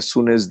say, as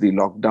soon as the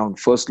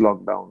first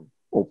lockdown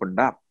opened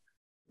up,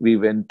 we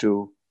went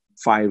to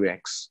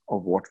 5x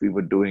of what we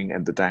were doing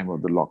at the time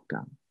of the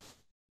lockdown.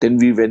 Then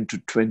we went to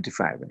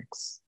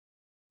 25x.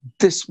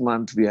 This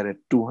month, we are at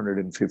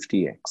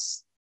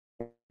 250x.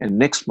 And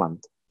next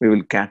month, we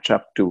will catch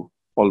up to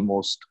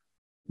almost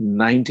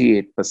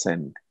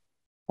 98%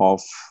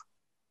 of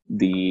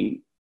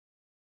the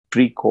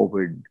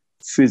pre-COVID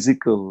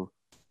physical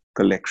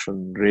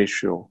collection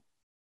ratio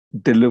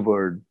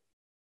delivered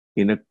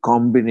in a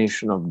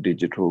combination of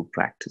digital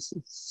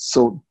practices.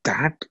 So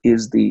that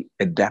is the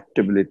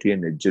adaptability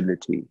and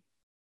agility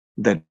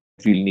that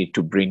we'll need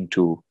to bring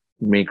to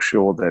make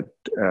sure that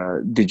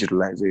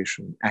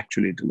digitalization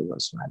actually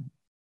delivers value.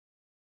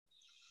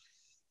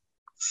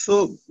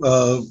 So,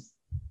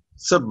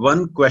 sir,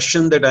 one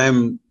question that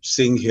I'm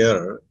seeing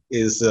here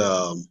is,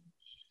 how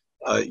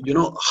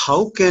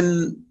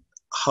can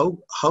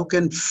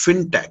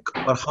fintech,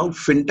 or how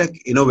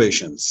fintech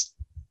innovations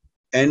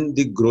and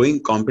the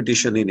growing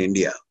competition in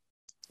India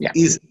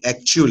is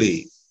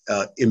actually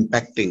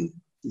impacting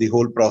the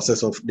whole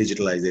process of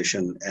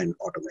digitalization and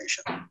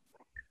automation?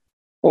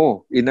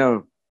 Oh, in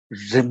a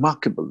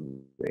remarkable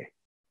way.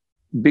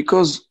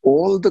 Because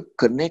all the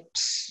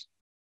connects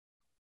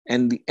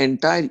and the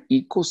entire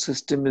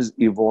ecosystem is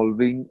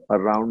evolving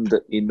around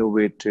the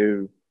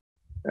innovative,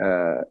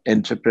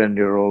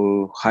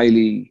 entrepreneurial,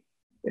 highly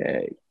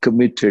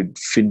committed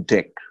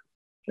fintech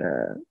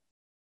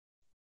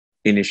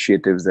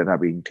initiatives that are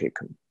being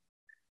taken.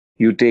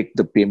 You take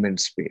the payment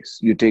space,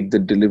 you take the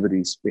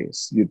delivery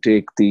space, you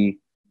take the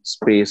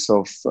space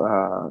of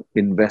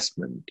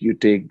investment, you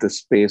take the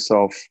space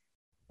of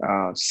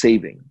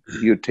saving,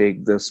 you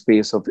take the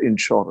space of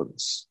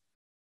insurance.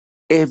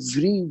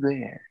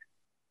 Everywhere,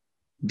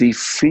 the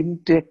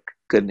fintech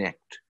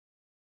connect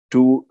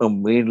to a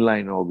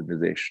mainline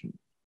organization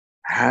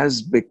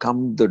has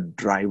become the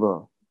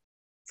driver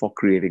for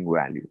creating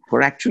value,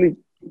 for actually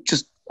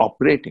just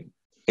operating,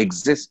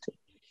 existing.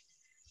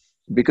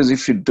 Because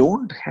if you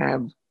don't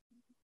have,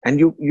 and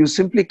you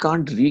simply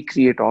can't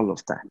recreate all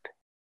of that,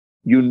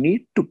 you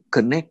need to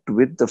connect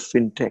with the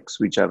fintechs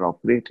which are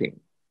operating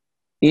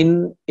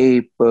in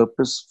a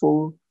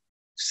purposeful,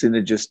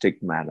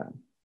 synergistic manner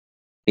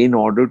in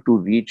order to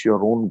reach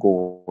your own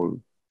goal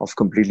of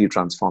completely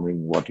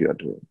transforming what you're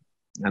doing.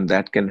 And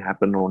that can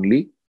happen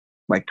only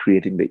by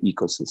creating the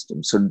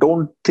ecosystem. So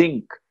don't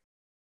think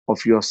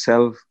of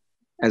yourself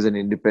as an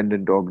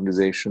independent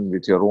organization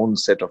with your own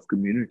set of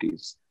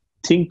communities.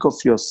 Think of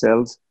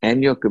yourself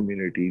and your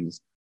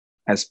communities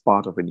as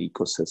part of an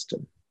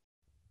ecosystem.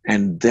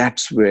 And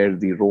that's where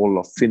the role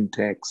of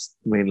fintechs,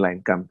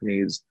 mainline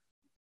companies,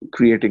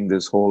 creating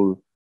this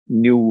whole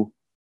new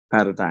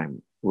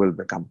paradigm will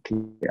become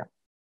clear.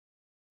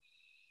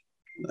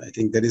 I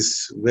think that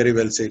is very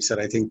well said, sir.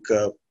 I think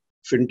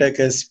fintech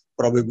has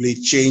probably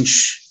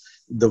changed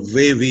the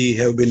way we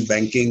have been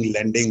banking,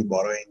 lending,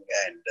 borrowing,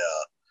 and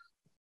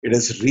it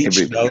has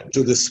reached out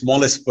to the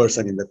smallest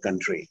person in the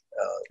country.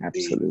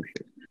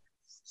 Absolutely.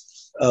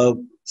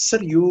 Sir,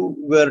 you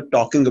were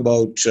talking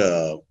about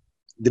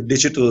the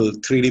digital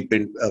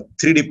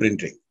 3D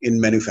printing in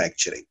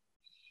manufacturing.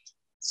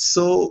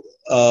 So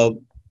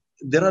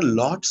there are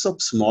lots of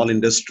small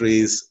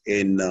industries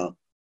in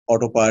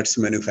auto parts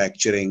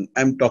manufacturing.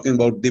 I'm talking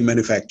about the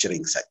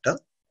manufacturing sector,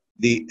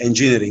 the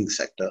engineering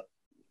sector.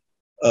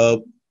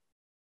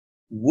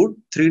 Would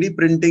 3D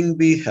printing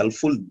be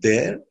helpful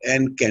there,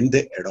 and can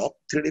they adopt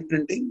 3D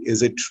printing?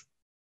 Is it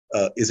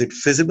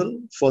feasible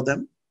for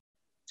them?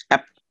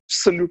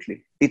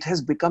 Absolutely. It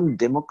has become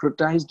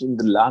democratized in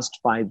the last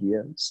 5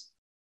 years.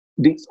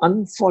 The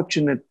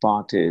unfortunate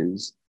part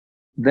is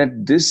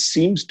that this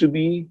seems to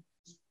be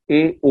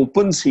an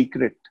open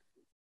secret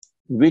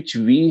which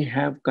we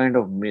have kind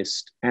of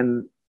missed.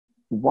 And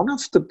one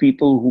of the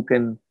people who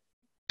can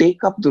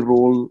take up the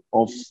role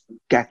of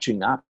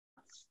catching up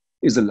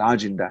is the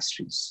large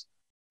industries,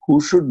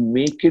 who should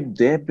make it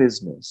their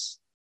business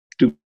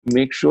to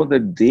make sure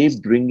that they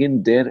bring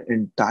in their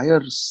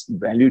entire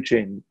value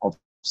chain of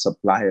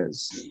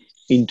suppliers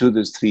into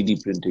this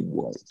 3D printing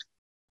world.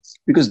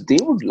 Because they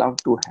would love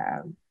to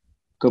have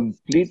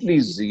completely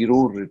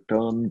zero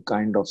return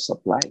kind of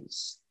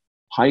supplies,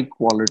 high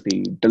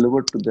quality,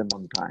 delivered to them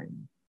on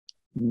time.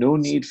 No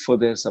need for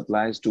their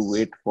suppliers to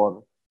wait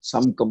for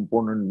some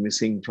component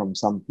missing from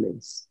some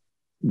place,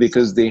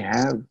 because they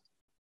have,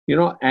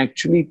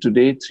 actually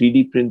today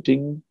 3D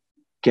printing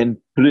can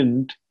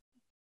print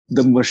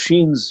the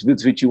machines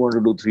with which you want to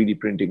do 3D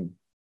printing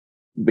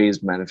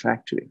based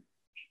manufacturing.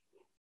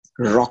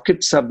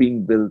 Rockets are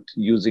being built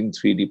using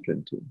 3D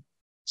printing.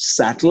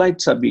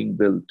 Satellites are being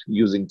built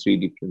using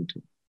 3D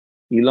printing.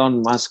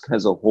 Elon Musk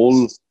has a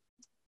whole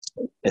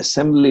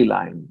assembly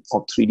line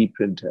of 3D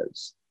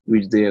printers,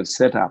 which they have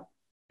set up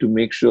to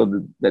make sure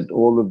that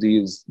all of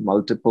these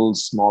multiple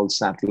small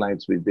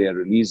satellites which they are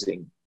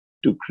releasing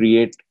to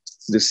create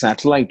the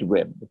satellite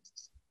web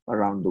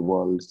around the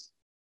world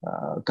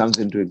comes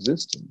into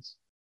existence.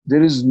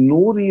 There is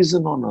no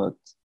reason on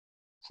earth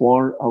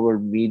for our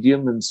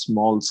medium and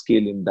small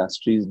scale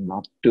industries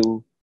not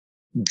to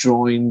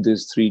join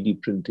this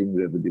 3D printing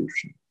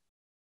revolution.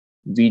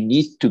 We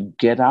need to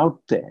get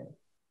out there,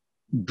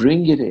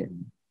 bring it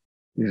in,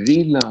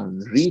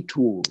 relearn,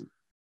 retool,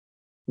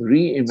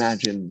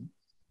 reimagine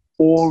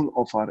all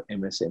of our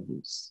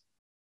MSMEs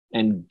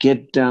and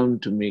get down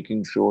to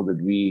making sure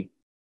that we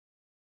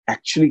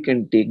actually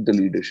can take the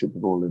leadership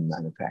role in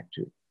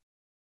manufacturing.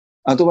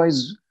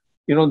 Otherwise,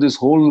 this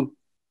whole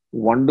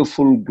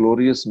wonderful,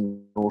 glorious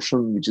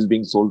notion which is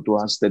being sold to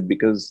us that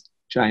because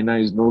China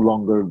is no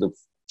longer the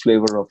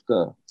flavor of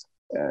the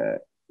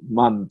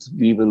month,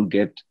 we will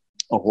get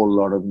a whole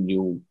lot of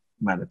new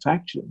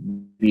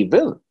manufacturing. We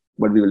will,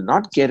 but we will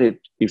not get it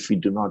if we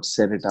do not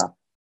set it up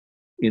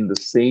in the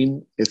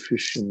same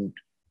efficient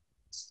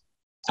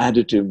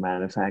additive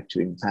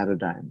manufacturing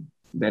paradigm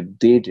that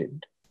they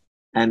did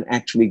and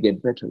actually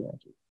get better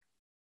at it.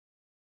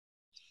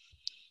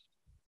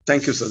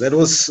 Thank you, sir. That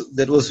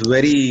was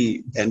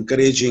very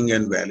encouraging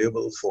and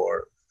valuable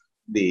for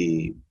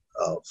the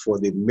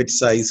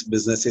mid-sized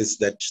businesses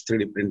that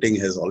 3D printing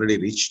has already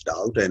reached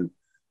out, and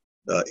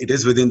it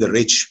is within the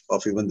reach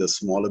of even the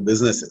smaller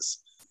businesses.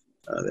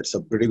 That's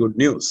a pretty good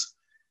news.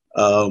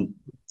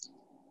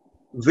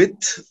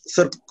 With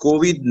sir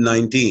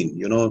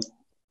COVID-19,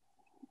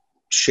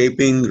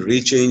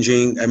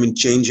 changing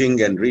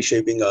and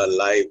reshaping our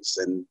lives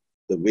and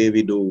the way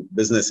we do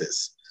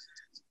businesses.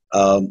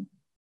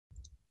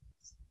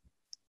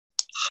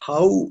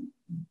 How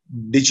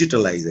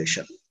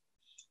digitalization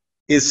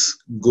is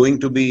going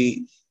to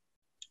be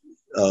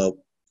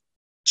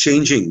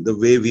changing the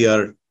way we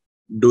are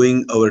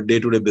doing our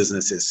day-to-day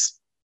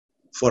businesses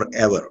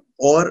forever,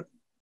 or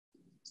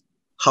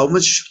how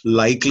much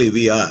likely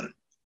we are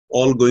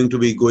all going to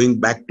be going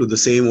back to the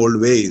same old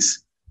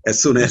ways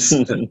as soon as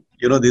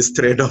this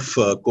threat of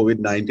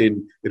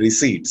COVID-19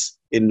 recedes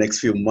in next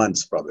few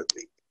months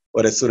probably,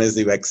 or as soon as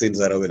the vaccines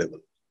are available.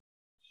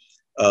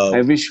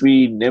 I wish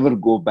we never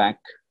go back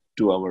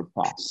to our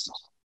past.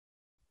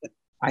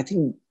 I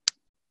think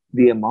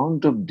the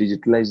amount of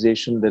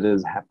digitalization that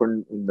has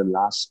happened in the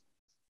last,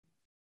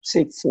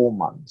 say, 4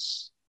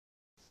 months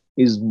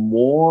is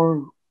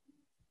more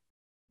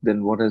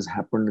than what has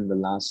happened in the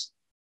last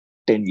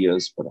 10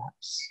 years,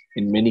 perhaps,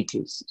 in many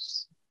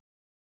cases.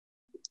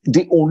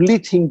 The only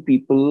thing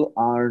people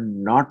are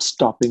not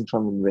stopping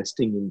from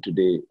investing in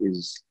today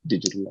is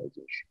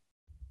digitalization.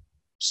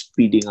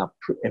 Speeding up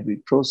every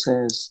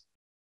process,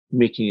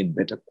 making it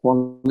better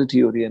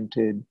quality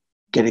oriented,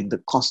 getting the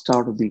cost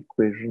out of the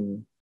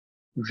equation,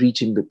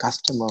 reaching the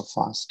customer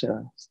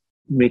faster,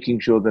 making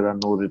sure there are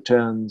no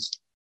returns,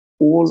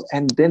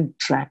 and then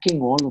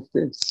tracking all of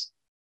this,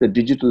 the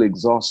digital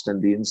exhaust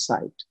and the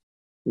insight,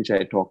 which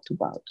I talked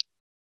about,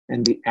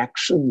 and the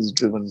actions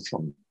driven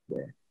from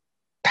there.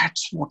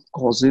 That's what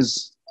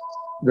causes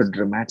the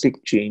dramatic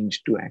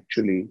change to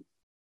actually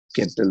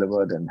get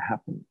delivered and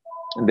happen.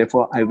 And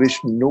therefore, I wish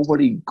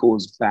nobody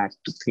goes back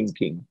to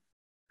thinking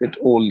that,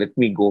 let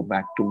me go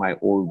back to my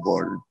old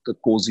world, the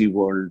cozy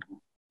world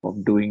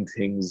of doing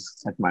things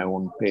at my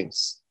own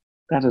pace.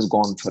 That has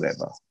gone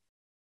forever.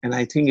 And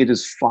I think it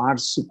is far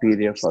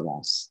superior for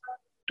us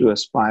to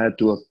aspire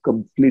to a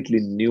completely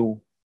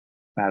new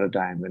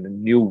paradigm and a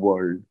new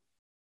world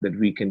that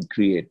we can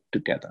create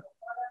together.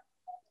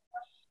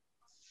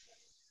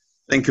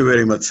 Thank you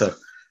very much, sir.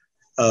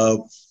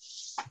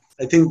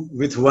 I think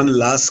with one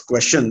last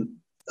question,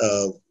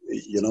 I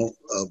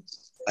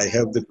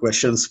have the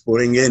questions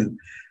pouring in,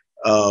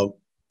 and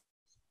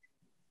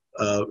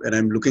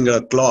I'm looking at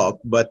a clock,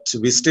 but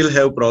we still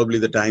have probably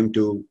the time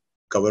to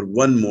cover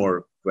one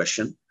more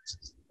question.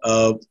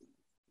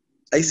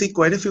 I see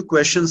quite a few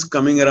questions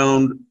coming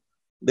around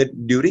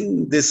that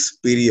during this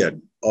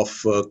period of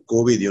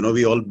COVID,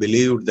 we all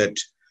believed that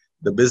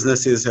the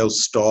businesses have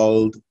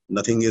stalled,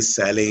 nothing is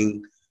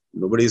selling,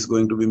 nobody is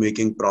going to be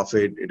making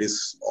profit, it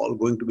is all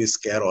going to be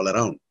scare all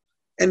around.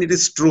 And it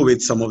is true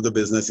with some of the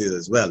businesses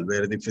as well,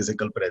 where the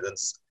physical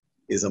presence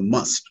is a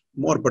must,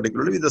 more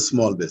particularly with the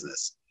small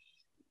business.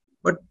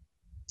 But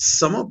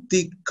some of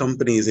the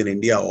companies in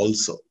India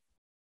also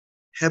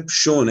have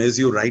shown, as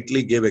you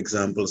rightly gave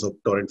examples of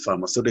Torrent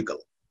Pharmaceutical.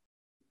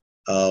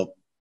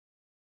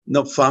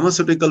 Now,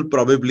 pharmaceutical,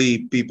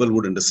 probably people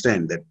would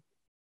understand that,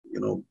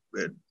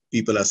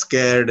 people are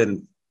scared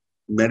and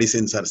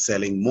medicines are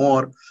selling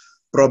more,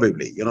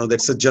 probably,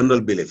 that's a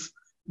general belief.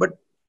 But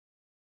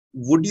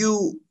would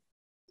you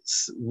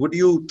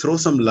throw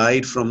some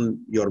light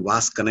from your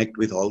vast connect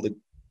with all the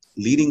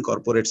leading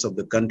corporates of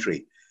the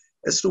country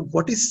as to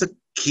what is the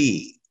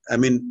key? I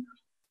mean,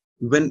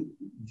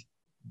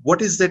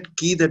 what is that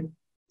key that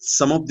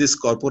some of these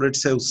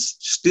corporates have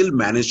still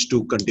managed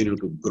to continue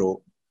to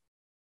grow,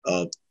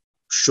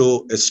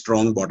 show a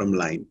strong bottom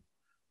line?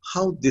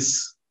 How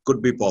this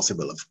could be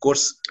possible? Of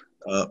course,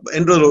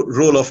 and the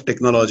role of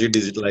technology,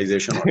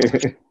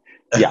 digitalization.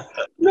 Yeah.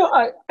 No,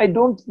 I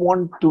don't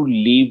want to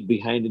leave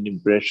behind an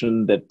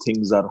impression that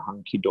things are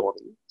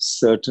hunky-dory.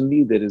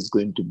 Certainly, there is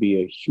going to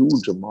be a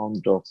huge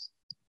amount of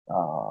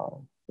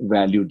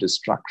value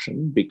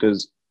destruction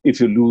because if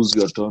you lose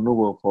your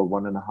turnover for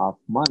 1.5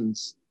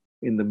 months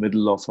in the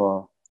middle of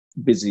a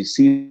busy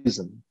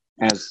season,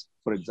 as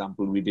for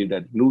example we did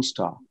at Blue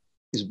Star,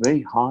 it's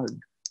very hard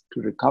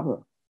to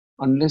recover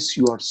unless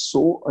you are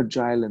so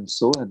agile and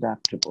so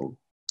adaptable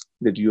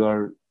that you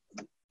are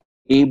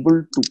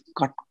able to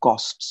cut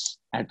costs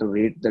at a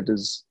rate that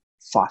is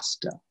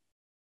faster.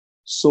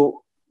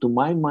 So, to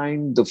my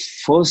mind, the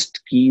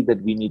first key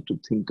that we need to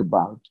think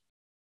about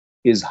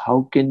is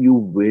how can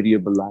you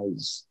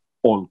variabilize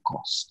all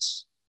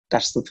costs?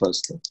 That's the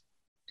first thing.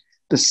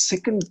 The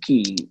second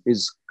key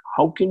is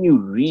how can you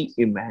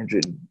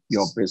reimagine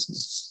your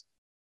business?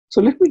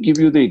 So let me give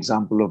you the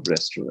example of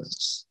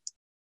restaurants.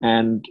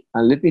 And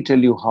let me tell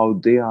you how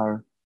they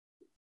are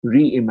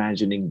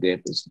reimagining their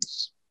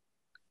business.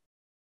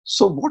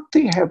 So what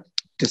they have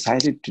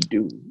decided to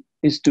do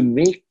is to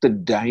make the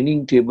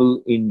dining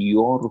table in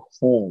your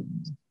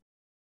home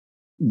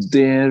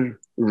their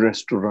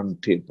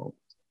restaurant table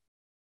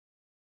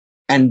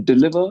and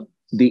deliver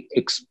the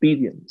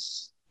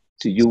experience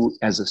to you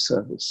as a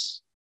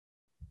service.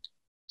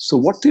 So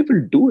what they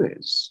will do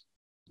is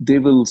they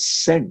will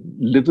send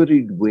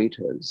liveried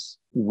waiters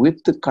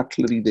with the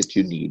cutlery that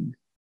you need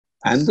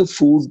and the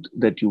food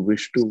that you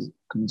wish to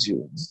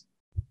consume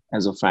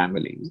as a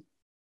family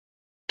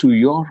to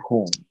your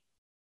home.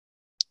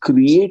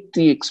 Create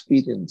the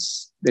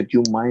experience that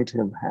you might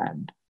have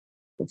had,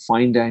 the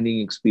fine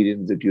dining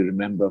experience that you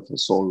remember for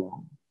so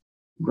long,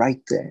 right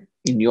there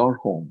in your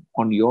home,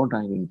 on your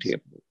dining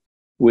table,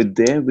 with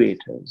their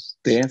waiters,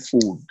 their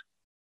food.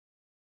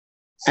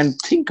 And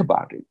think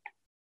about it.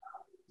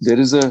 There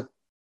is a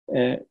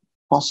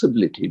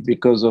possibility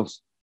because of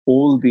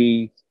all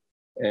the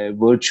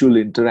virtual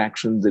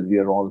interactions that we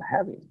are all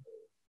having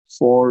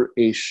for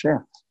a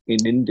chef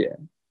in India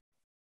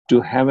to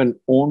have an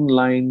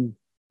online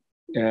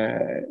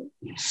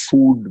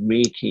food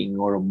making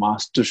or a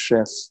master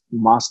chef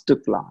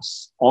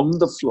masterclass on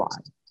the fly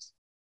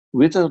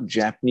with a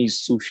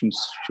Japanese sushi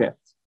chef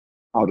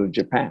out of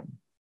Japan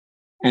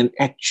and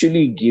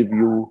actually give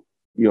you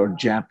your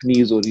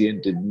Japanese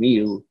oriented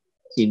meal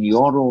in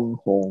your own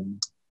home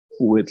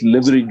with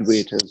liveried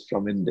waiters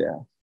from India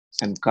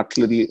and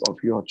cutlery of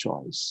your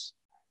choice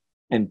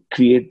and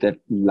create that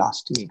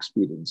lasting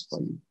experience for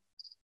you.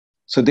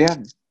 So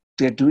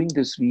they're doing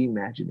this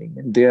reimagining,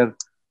 and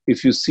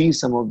if you see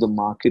some of the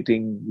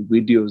marketing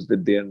videos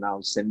that they are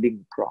now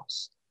sending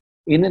across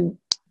in an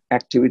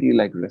activity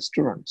like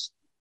restaurants,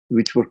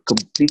 which were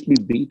completely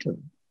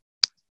beaten,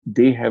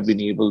 they have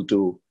been able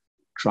to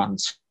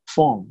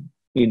transform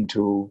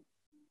into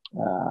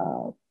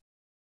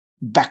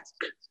back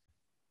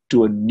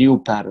to a new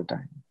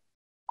paradigm,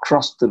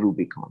 cross the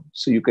Rubicon.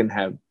 So you can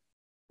have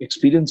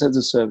experience as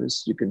a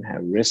service, you can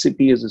have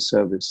recipe as a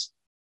service,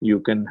 you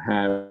can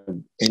have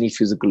any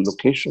physical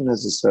location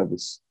as a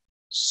service.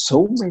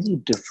 So many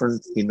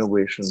different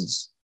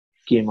innovations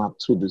came up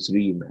through this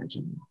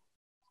reimagining.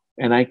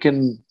 And I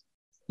can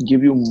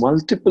give you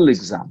multiple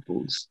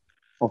examples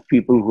of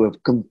people who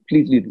have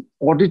completely,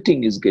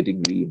 auditing is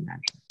getting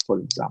reimagined, for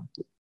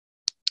example.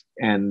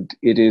 And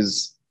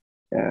it's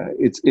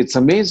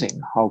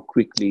amazing how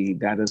quickly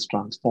that has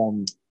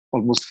transformed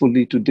almost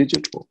fully to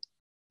digital.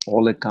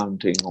 All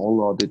accounting,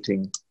 all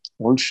auditing,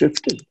 all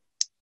shifted,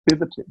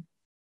 pivoted.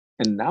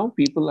 And now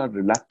people are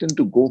reluctant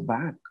to go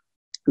back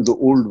to the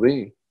old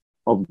way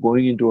of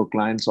going into a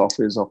client's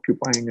office,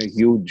 occupying a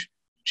huge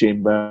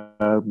chamber,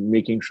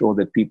 making sure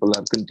that people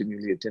are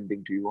continually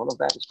attending to you. All of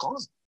that is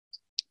gone.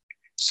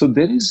 So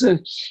there is a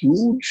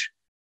huge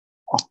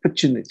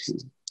opportunity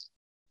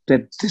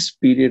that this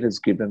period has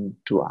given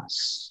to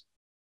us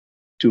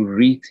to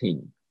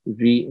rethink,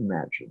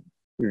 reimagine,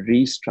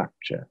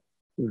 restructure,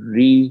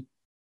 reset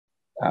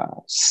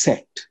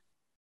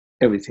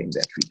everything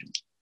that we do.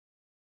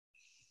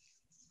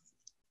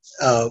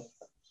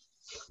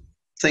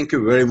 Thank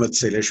you very much,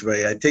 Shailesh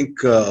bhai. I think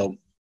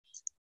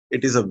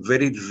it is a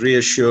very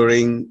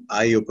reassuring,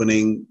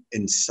 eye-opening,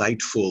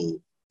 insightful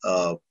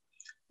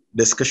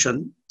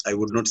discussion. I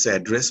would not say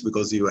address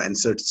because you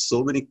answered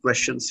so many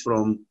questions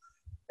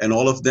and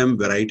all of them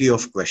variety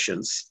of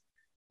questions.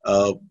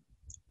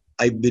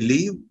 I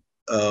believe,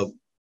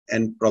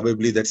 and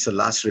probably that's the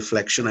last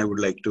reflection I would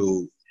like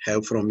to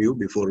have from you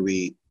before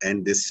we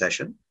end this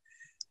session.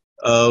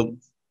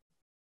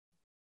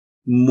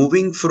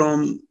 Moving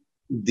from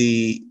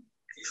the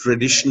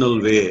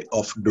traditional way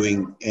of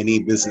doing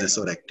any business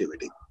or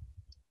activity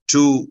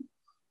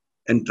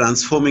and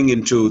transforming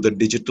into the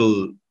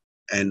digital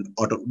and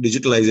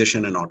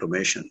digitalization and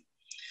automation,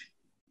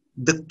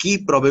 the key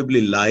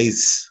probably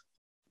lies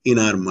in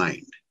our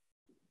mind.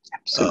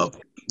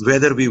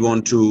 Whether we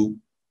want to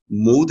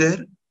move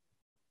there,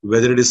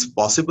 whether it is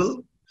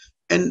possible,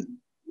 and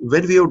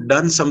when we have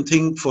done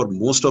something for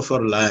most of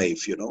our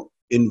life,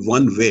 in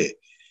one way,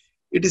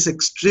 it is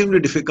extremely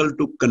difficult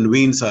to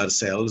convince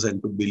ourselves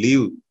and to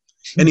believe.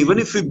 And even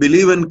if we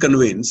believe and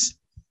convince,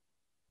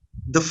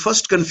 the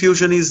first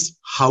confusion is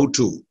how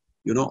to,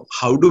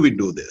 how do we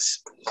do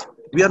this?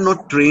 We are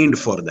not trained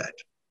for that.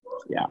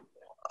 Yeah.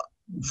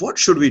 What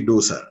should we do,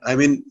 sir? I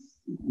mean,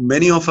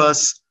 many of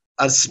us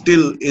are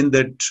still in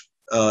that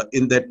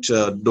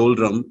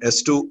doldrum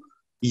as to,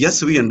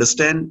 yes, we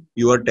understand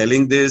you are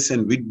telling this,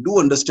 and we do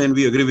understand,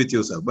 we agree with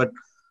you, sir, but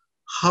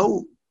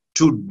how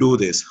to do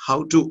this,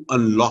 how to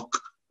unlock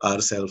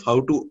ourselves,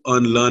 how to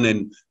unlearn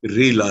and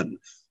relearn.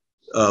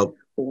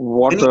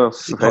 What Any a thought on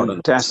this, sir?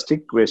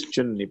 fantastic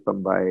question,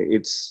 Nipambai.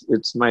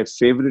 It's my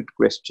favorite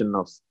question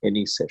of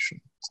any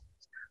session.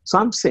 So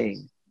I'm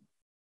saying,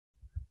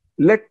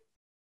 let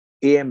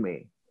AMA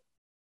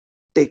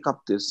take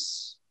up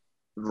this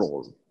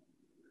role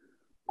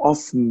of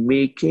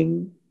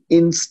making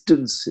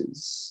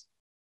instances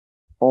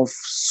of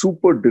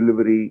super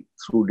delivery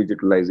through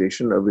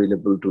digitalization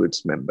available to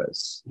its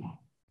members.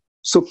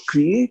 So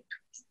create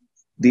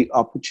the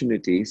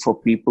opportunity for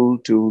people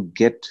to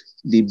get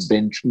the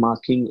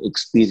benchmarking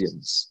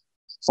experience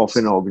of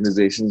an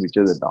organization which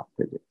has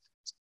adopted it.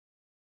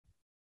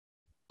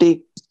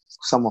 Take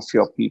some of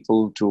your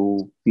people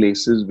to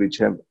places which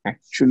have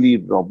actually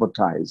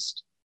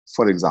robotized,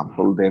 for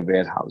example, their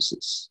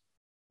warehouses,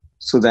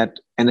 so that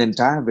an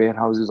entire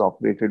warehouse is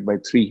operated by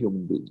 3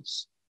 human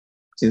beings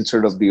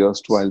instead of the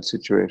erstwhile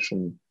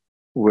situation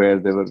where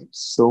there were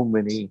so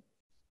many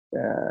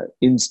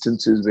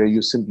instances where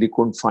you simply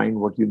couldn't find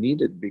what you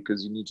needed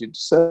because you needed to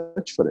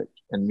search for it.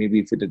 And maybe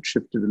if it had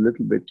shifted a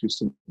little bit, you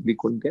simply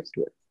couldn't get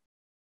to it.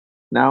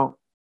 Now,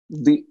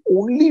 the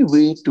only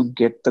way to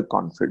get the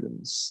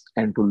confidence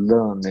and to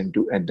learn and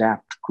to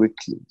adapt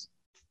quickly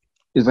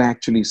is by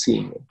actually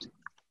seeing it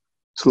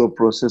through a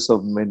process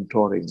of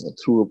mentoring,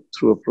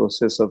 through a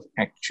process of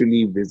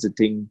actually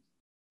visiting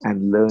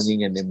and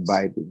learning and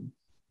imbibing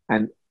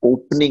and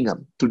opening up.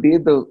 Today,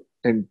 the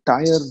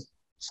entire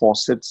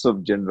faucets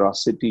of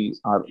generosity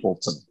are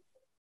open.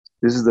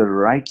 This is the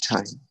right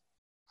time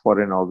for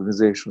an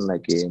organization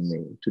like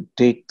AMA to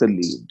take the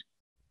lead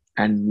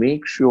and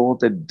make sure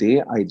that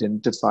they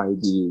identify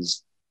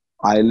these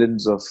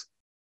islands of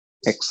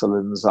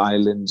excellence,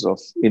 islands of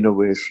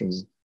innovation,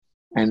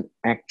 and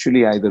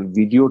actually either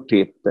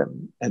videotape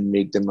them and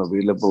make them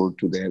available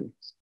to their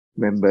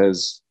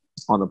members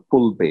on a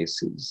pull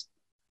basis,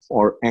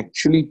 or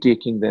actually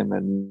taking them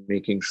and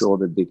making sure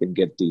that they can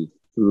get the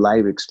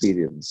live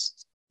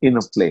experience in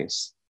a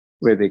place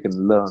where they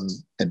can learn,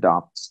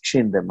 adopt,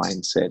 change their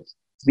mindset,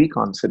 be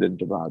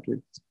confident about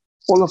it.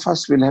 All of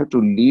us will have to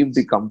leave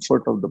the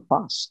comfort of the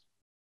past,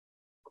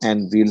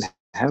 and we'll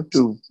have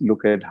to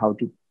look at how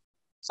to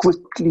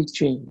quickly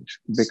change,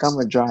 become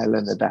agile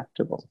and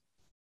adaptable.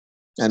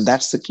 And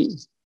that's the key.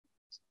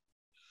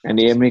 And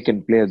AMA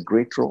can play a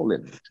great role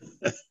in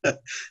it.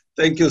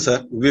 Thank you,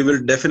 sir. We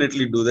will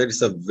definitely do that.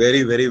 It's a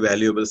very, very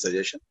valuable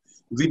suggestion.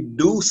 We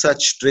do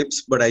such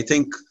trips, but I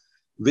think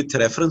with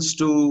reference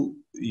to,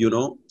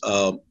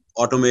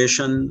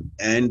 automation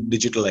and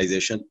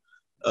digitalization,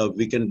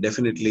 we can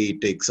definitely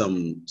take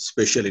some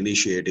special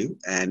initiative,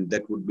 and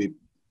that would be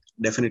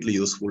definitely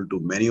useful to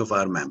many of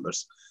our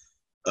members.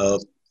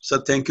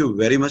 So thank you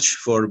very much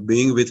for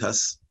being with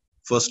us.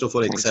 First of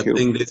all,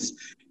 accepting this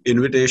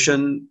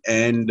invitation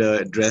and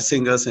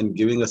addressing us and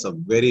giving us a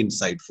very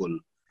insightful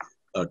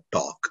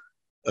talk.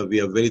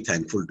 We are very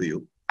thankful to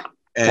you.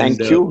 And,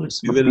 thank you.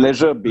 It's a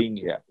pleasure being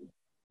here.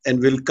 And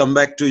we'll come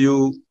back to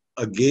you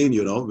again,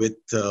 with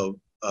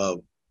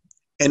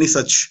any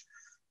such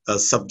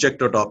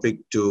subject or topic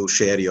to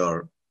share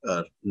your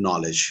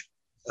knowledge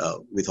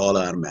with all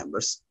our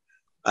members.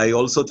 I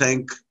also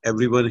thank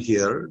everyone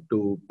here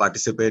to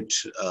participate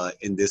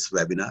in this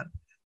webinar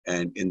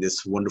and in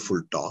this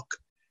wonderful talk,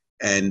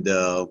 and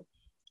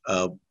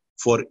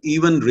for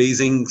even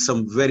raising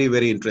some very,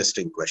 very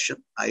interesting question.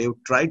 I have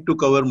tried to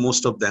cover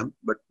most of them,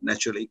 but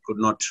naturally could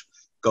not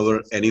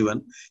cover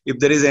anyone. If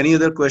there is any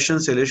other question,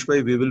 Shailesh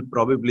bhai, we will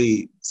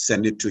probably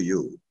send it to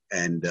you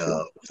and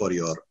for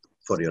your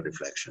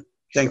reflection.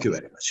 Thank you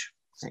very much.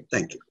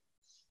 Thank you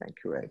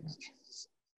very much.